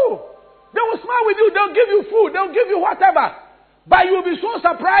 Oh, they will smile with you, they'll give you food, they'll give you whatever. But you'll be so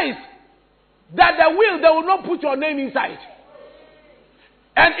surprised that they will not put your name inside.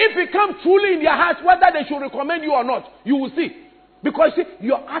 And if it comes truly in their hearts, whether they should recommend you or not, you will see. Because see,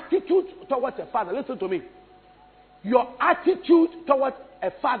 your attitude towards a father, listen to me. Your attitude towards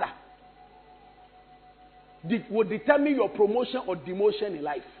a father will determine your promotion or demotion in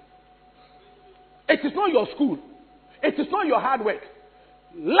life. It is not your school. It is not your hard work.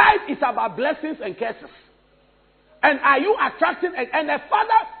 Life is about blessings and curses. And are you attracting? And a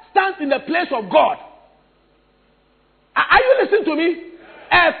father stands in the place of God. Are you listening to me?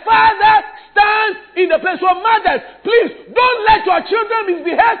 A father stands in the place of mothers. Please, don't let your children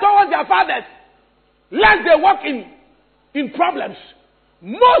misbehave towards their fathers. Lest they walk in problems.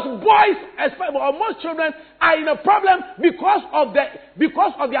 Most boys, or most children, are in a problem because of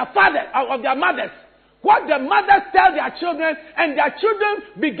their fathers, of their mothers. What the mothers tell their children, and their children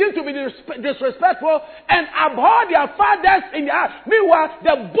begin to be disrespectful and abhor their fathers in their heart. Meanwhile,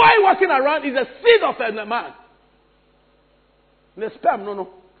 the boy walking around is the seed of a man. The sperm, no.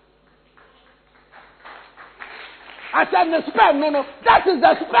 I said the sperm, no. That is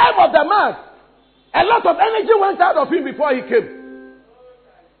the sperm of the man. A lot of energy went out of him before he came.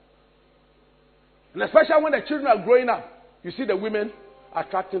 And especially when the children are growing up, you see the women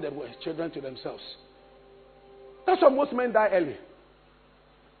attracting the children to themselves. That's why most men die early.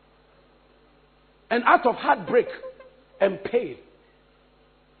 And out of heartbreak and pain,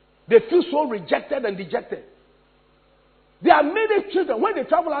 they feel so rejected and dejected. There are many children, when they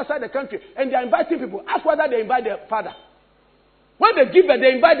travel outside the country and they are inviting people, ask whether they invite their father. When they give it,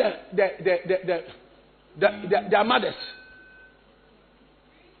 they invite their mothers.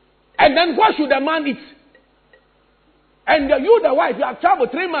 And then what should the man eat? And you, the wife, you have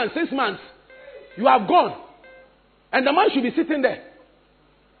traveled 3 months, 6 months. You have gone. And the man should be sitting there.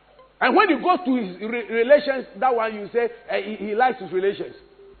 And when you go to his relations, that one you say, he likes his relations.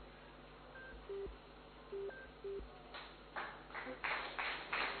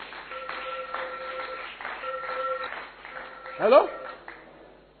 Hello?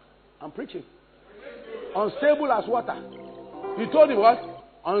 I'm preaching. Unstable as water. He told him what?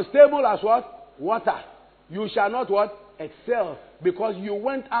 Unstable as what? Water. You shall not what? Excel. Because you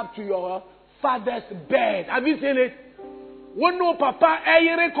went up to your father's bed. Have you seen it? When no papa and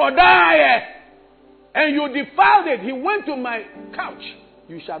you defiled it. He went to my couch.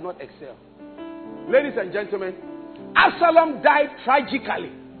 You shall not excel. Ladies and gentlemen, Absalom died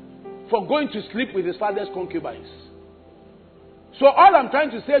tragically for going to sleep with his father's concubines. So all I'm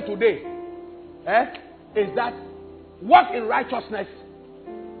trying to say today is that walk in righteousness,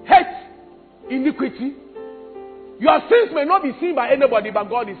 hate iniquity. Your sins may not be seen by anybody, but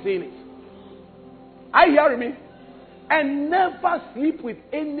God is seeing it. Are you hearing me? And never sleep with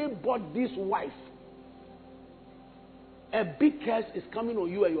anybody's wife. A big curse is coming on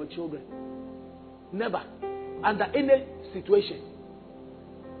you and your children. Never. Under any situation.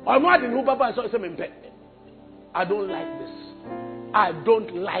 I don't like this. I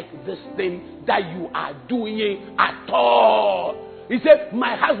don't like this thing that you are doing at all. He said,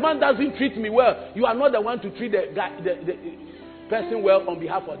 my husband doesn't treat me well. You are not the one to treat the person well on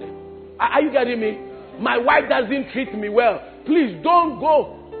behalf of them. Are you getting me? My wife doesn't treat me well. Please don't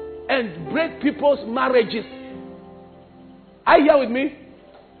go and break people's marriages. Are you here with me?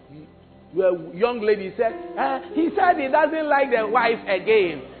 Your young lady said, he said he doesn't like the wife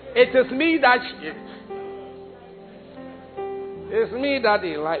again. It is me that it's me that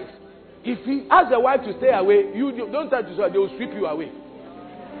he likes. If he asks the wife to stay away, you don't try to say they will sweep you away.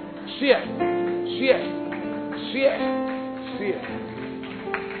 Share.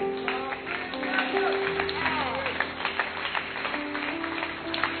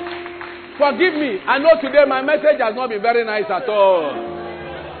 Forgive me. I know today my message has not been very nice at all.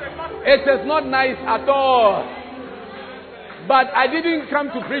 It is not nice at all. But I didn't come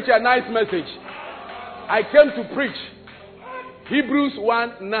to preach a nice message. I came to preach Hebrews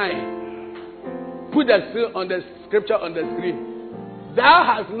 1:9. Put the scripture on the screen. Thou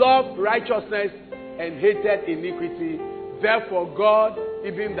hast loved righteousness and hated iniquity. Therefore God,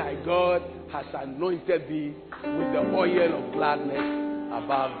 even thy God, has anointed thee with the oil of gladness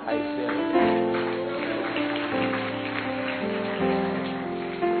above thyself.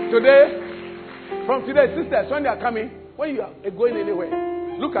 Today, from today, sisters, when you are coming, when you are going anywhere,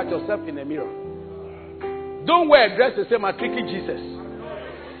 look at yourself in the mirror. Don't wear a dress to say, "My tricky Jesus."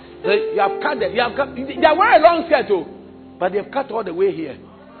 You have cut it. They are wearing a long skirt too, but they have cut all the way here.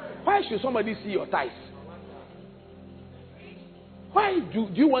 Why should somebody see your thighs? Why do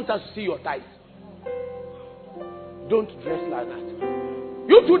you want us to see your thighs? Don't dress like that.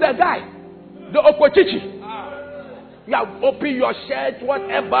 You to the guy, the opochichi. You have opened your shirt,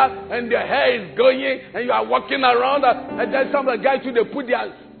 whatever, and the hair is going, and you are walking around, and then some of the guys too, they put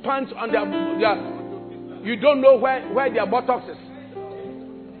their pants on their you don't know where their buttocks is.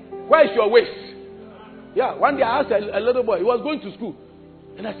 Where is your waist? Yeah, one day I asked a little boy, he was going to school,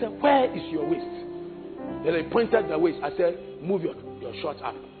 and I said, "Where is your waist?" Then he pointed the waist. I said, "Move your shorts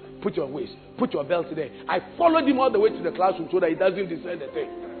up. Put your waist. Put your belt there." I followed him all the way to the classroom so that he doesn't descend the thing.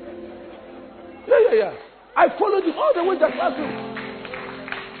 Yeah. I followed him all the way to the classroom.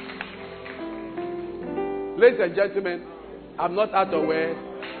 Ladies and gentlemen, I'm not out of way.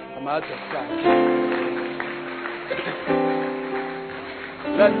 I'm out of time.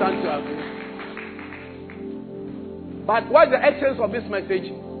 Let's turn to our book. But what's the essence of this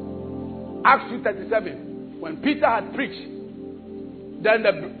message? Acts 2:37. When Peter had preached, then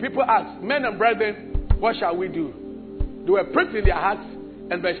the people asked, "Men and brethren, what shall we do?" They were pricked in their hearts,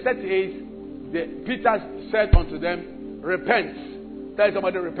 and verse 38, Peter said unto them, "Repent." Tell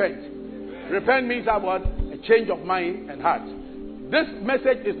somebody, repent. Repent means about a change of mind and heart. This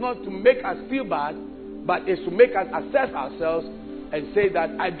message is not to make us feel bad, but it's to make us assess ourselves and say that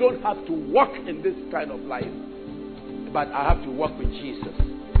I don't have to walk in this kind of life, but I have to walk with Jesus.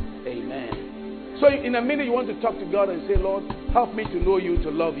 Amen. So in a minute you want to talk to God and say, "Lord, help me to know you, to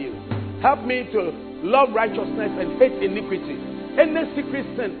love you. Help me to love righteousness and hate iniquity. Any secret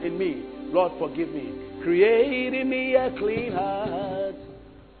sin in me, Lord, forgive me. Create in me a clean heart,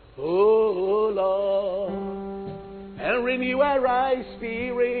 oh Lord, and renew a right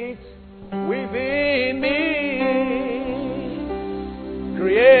spirit within me.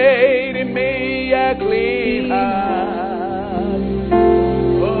 Create in me a clean heart,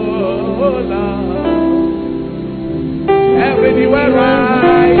 oh Lord, and renew a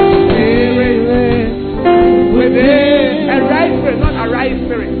right spirit within." A right spirit, not a right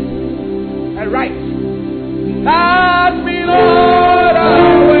spirit. A right. Cast me, Lord,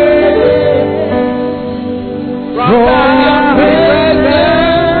 away from thy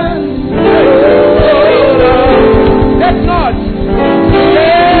presence. Let not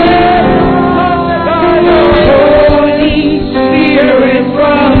thy Holy Spirit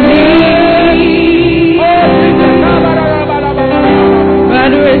from me,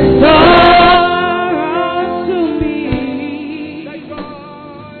 but restore unto me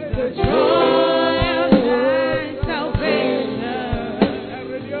the joy of thy salvation,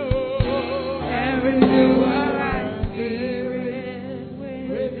 and renew a right spirit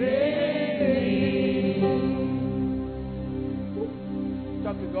within me.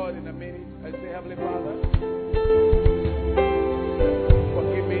 Talk to God in a minute and say, "Heavenly Father,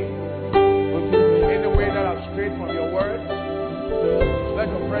 forgive me in the way that I've strayed from your word. Let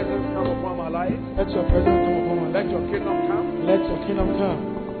your presence come upon my life. Let your presence come upon my life. Let your kingdom come. Let your kingdom come.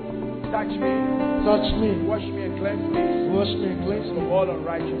 Touch me. Touch me. Wash me and cleanse me. Wash me and cleanse me from all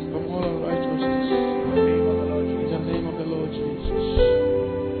unrighteousness. from all unrighteousness. In the name of the Lord Jesus. In the name of the Lord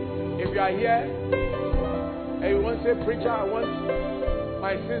Jesus. If you are here and you want to say, preacher, I want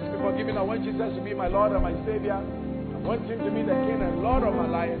my sins to be forgiven. I want Jesus to be my Lord and my Savior. I want Him to be the King and Lord of my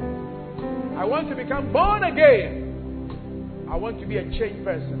life. I want to become born again. I want to be a changed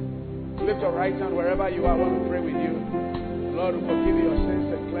person. Lift your right hand wherever you are. I want to pray with you. The Lord will forgive your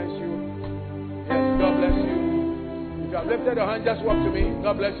sins and cleanse you. Yes, God bless you. If you have lifted your hand, just walk to me.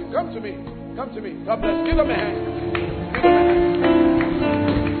 God bless you. Come to me. Come to me. God bless you. Give them a hand. Give them a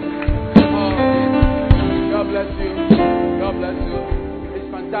hand. God bless you. God bless you. It's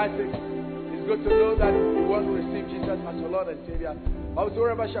fantastic. It's good to know that you want to receive Jesus as your Lord and Savior. But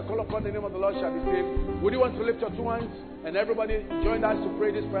whoever shall call upon the name of the Lord shall be saved. Would you want to lift your two hands and everybody join us to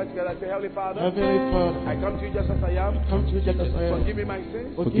pray this prayer together? Say, Heavenly Father, I come to you just as I am. Forgive me my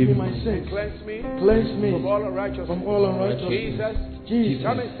sins. Forgive me my sins. And cleanse me. Cleanse me from all unrighteousness. From all unrighteousness. Jesus,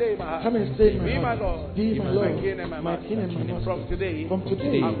 come and save my heart. Come and save be my my Lord. Be my Lord. My King and my Master. From today,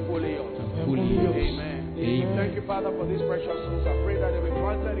 I'm fully yours. Amen. Amen. Thank you, Father, for these precious souls. I pray that they will be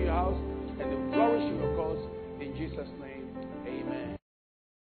planted in your house and they will flourish in your cause. In Jesus' name, amen.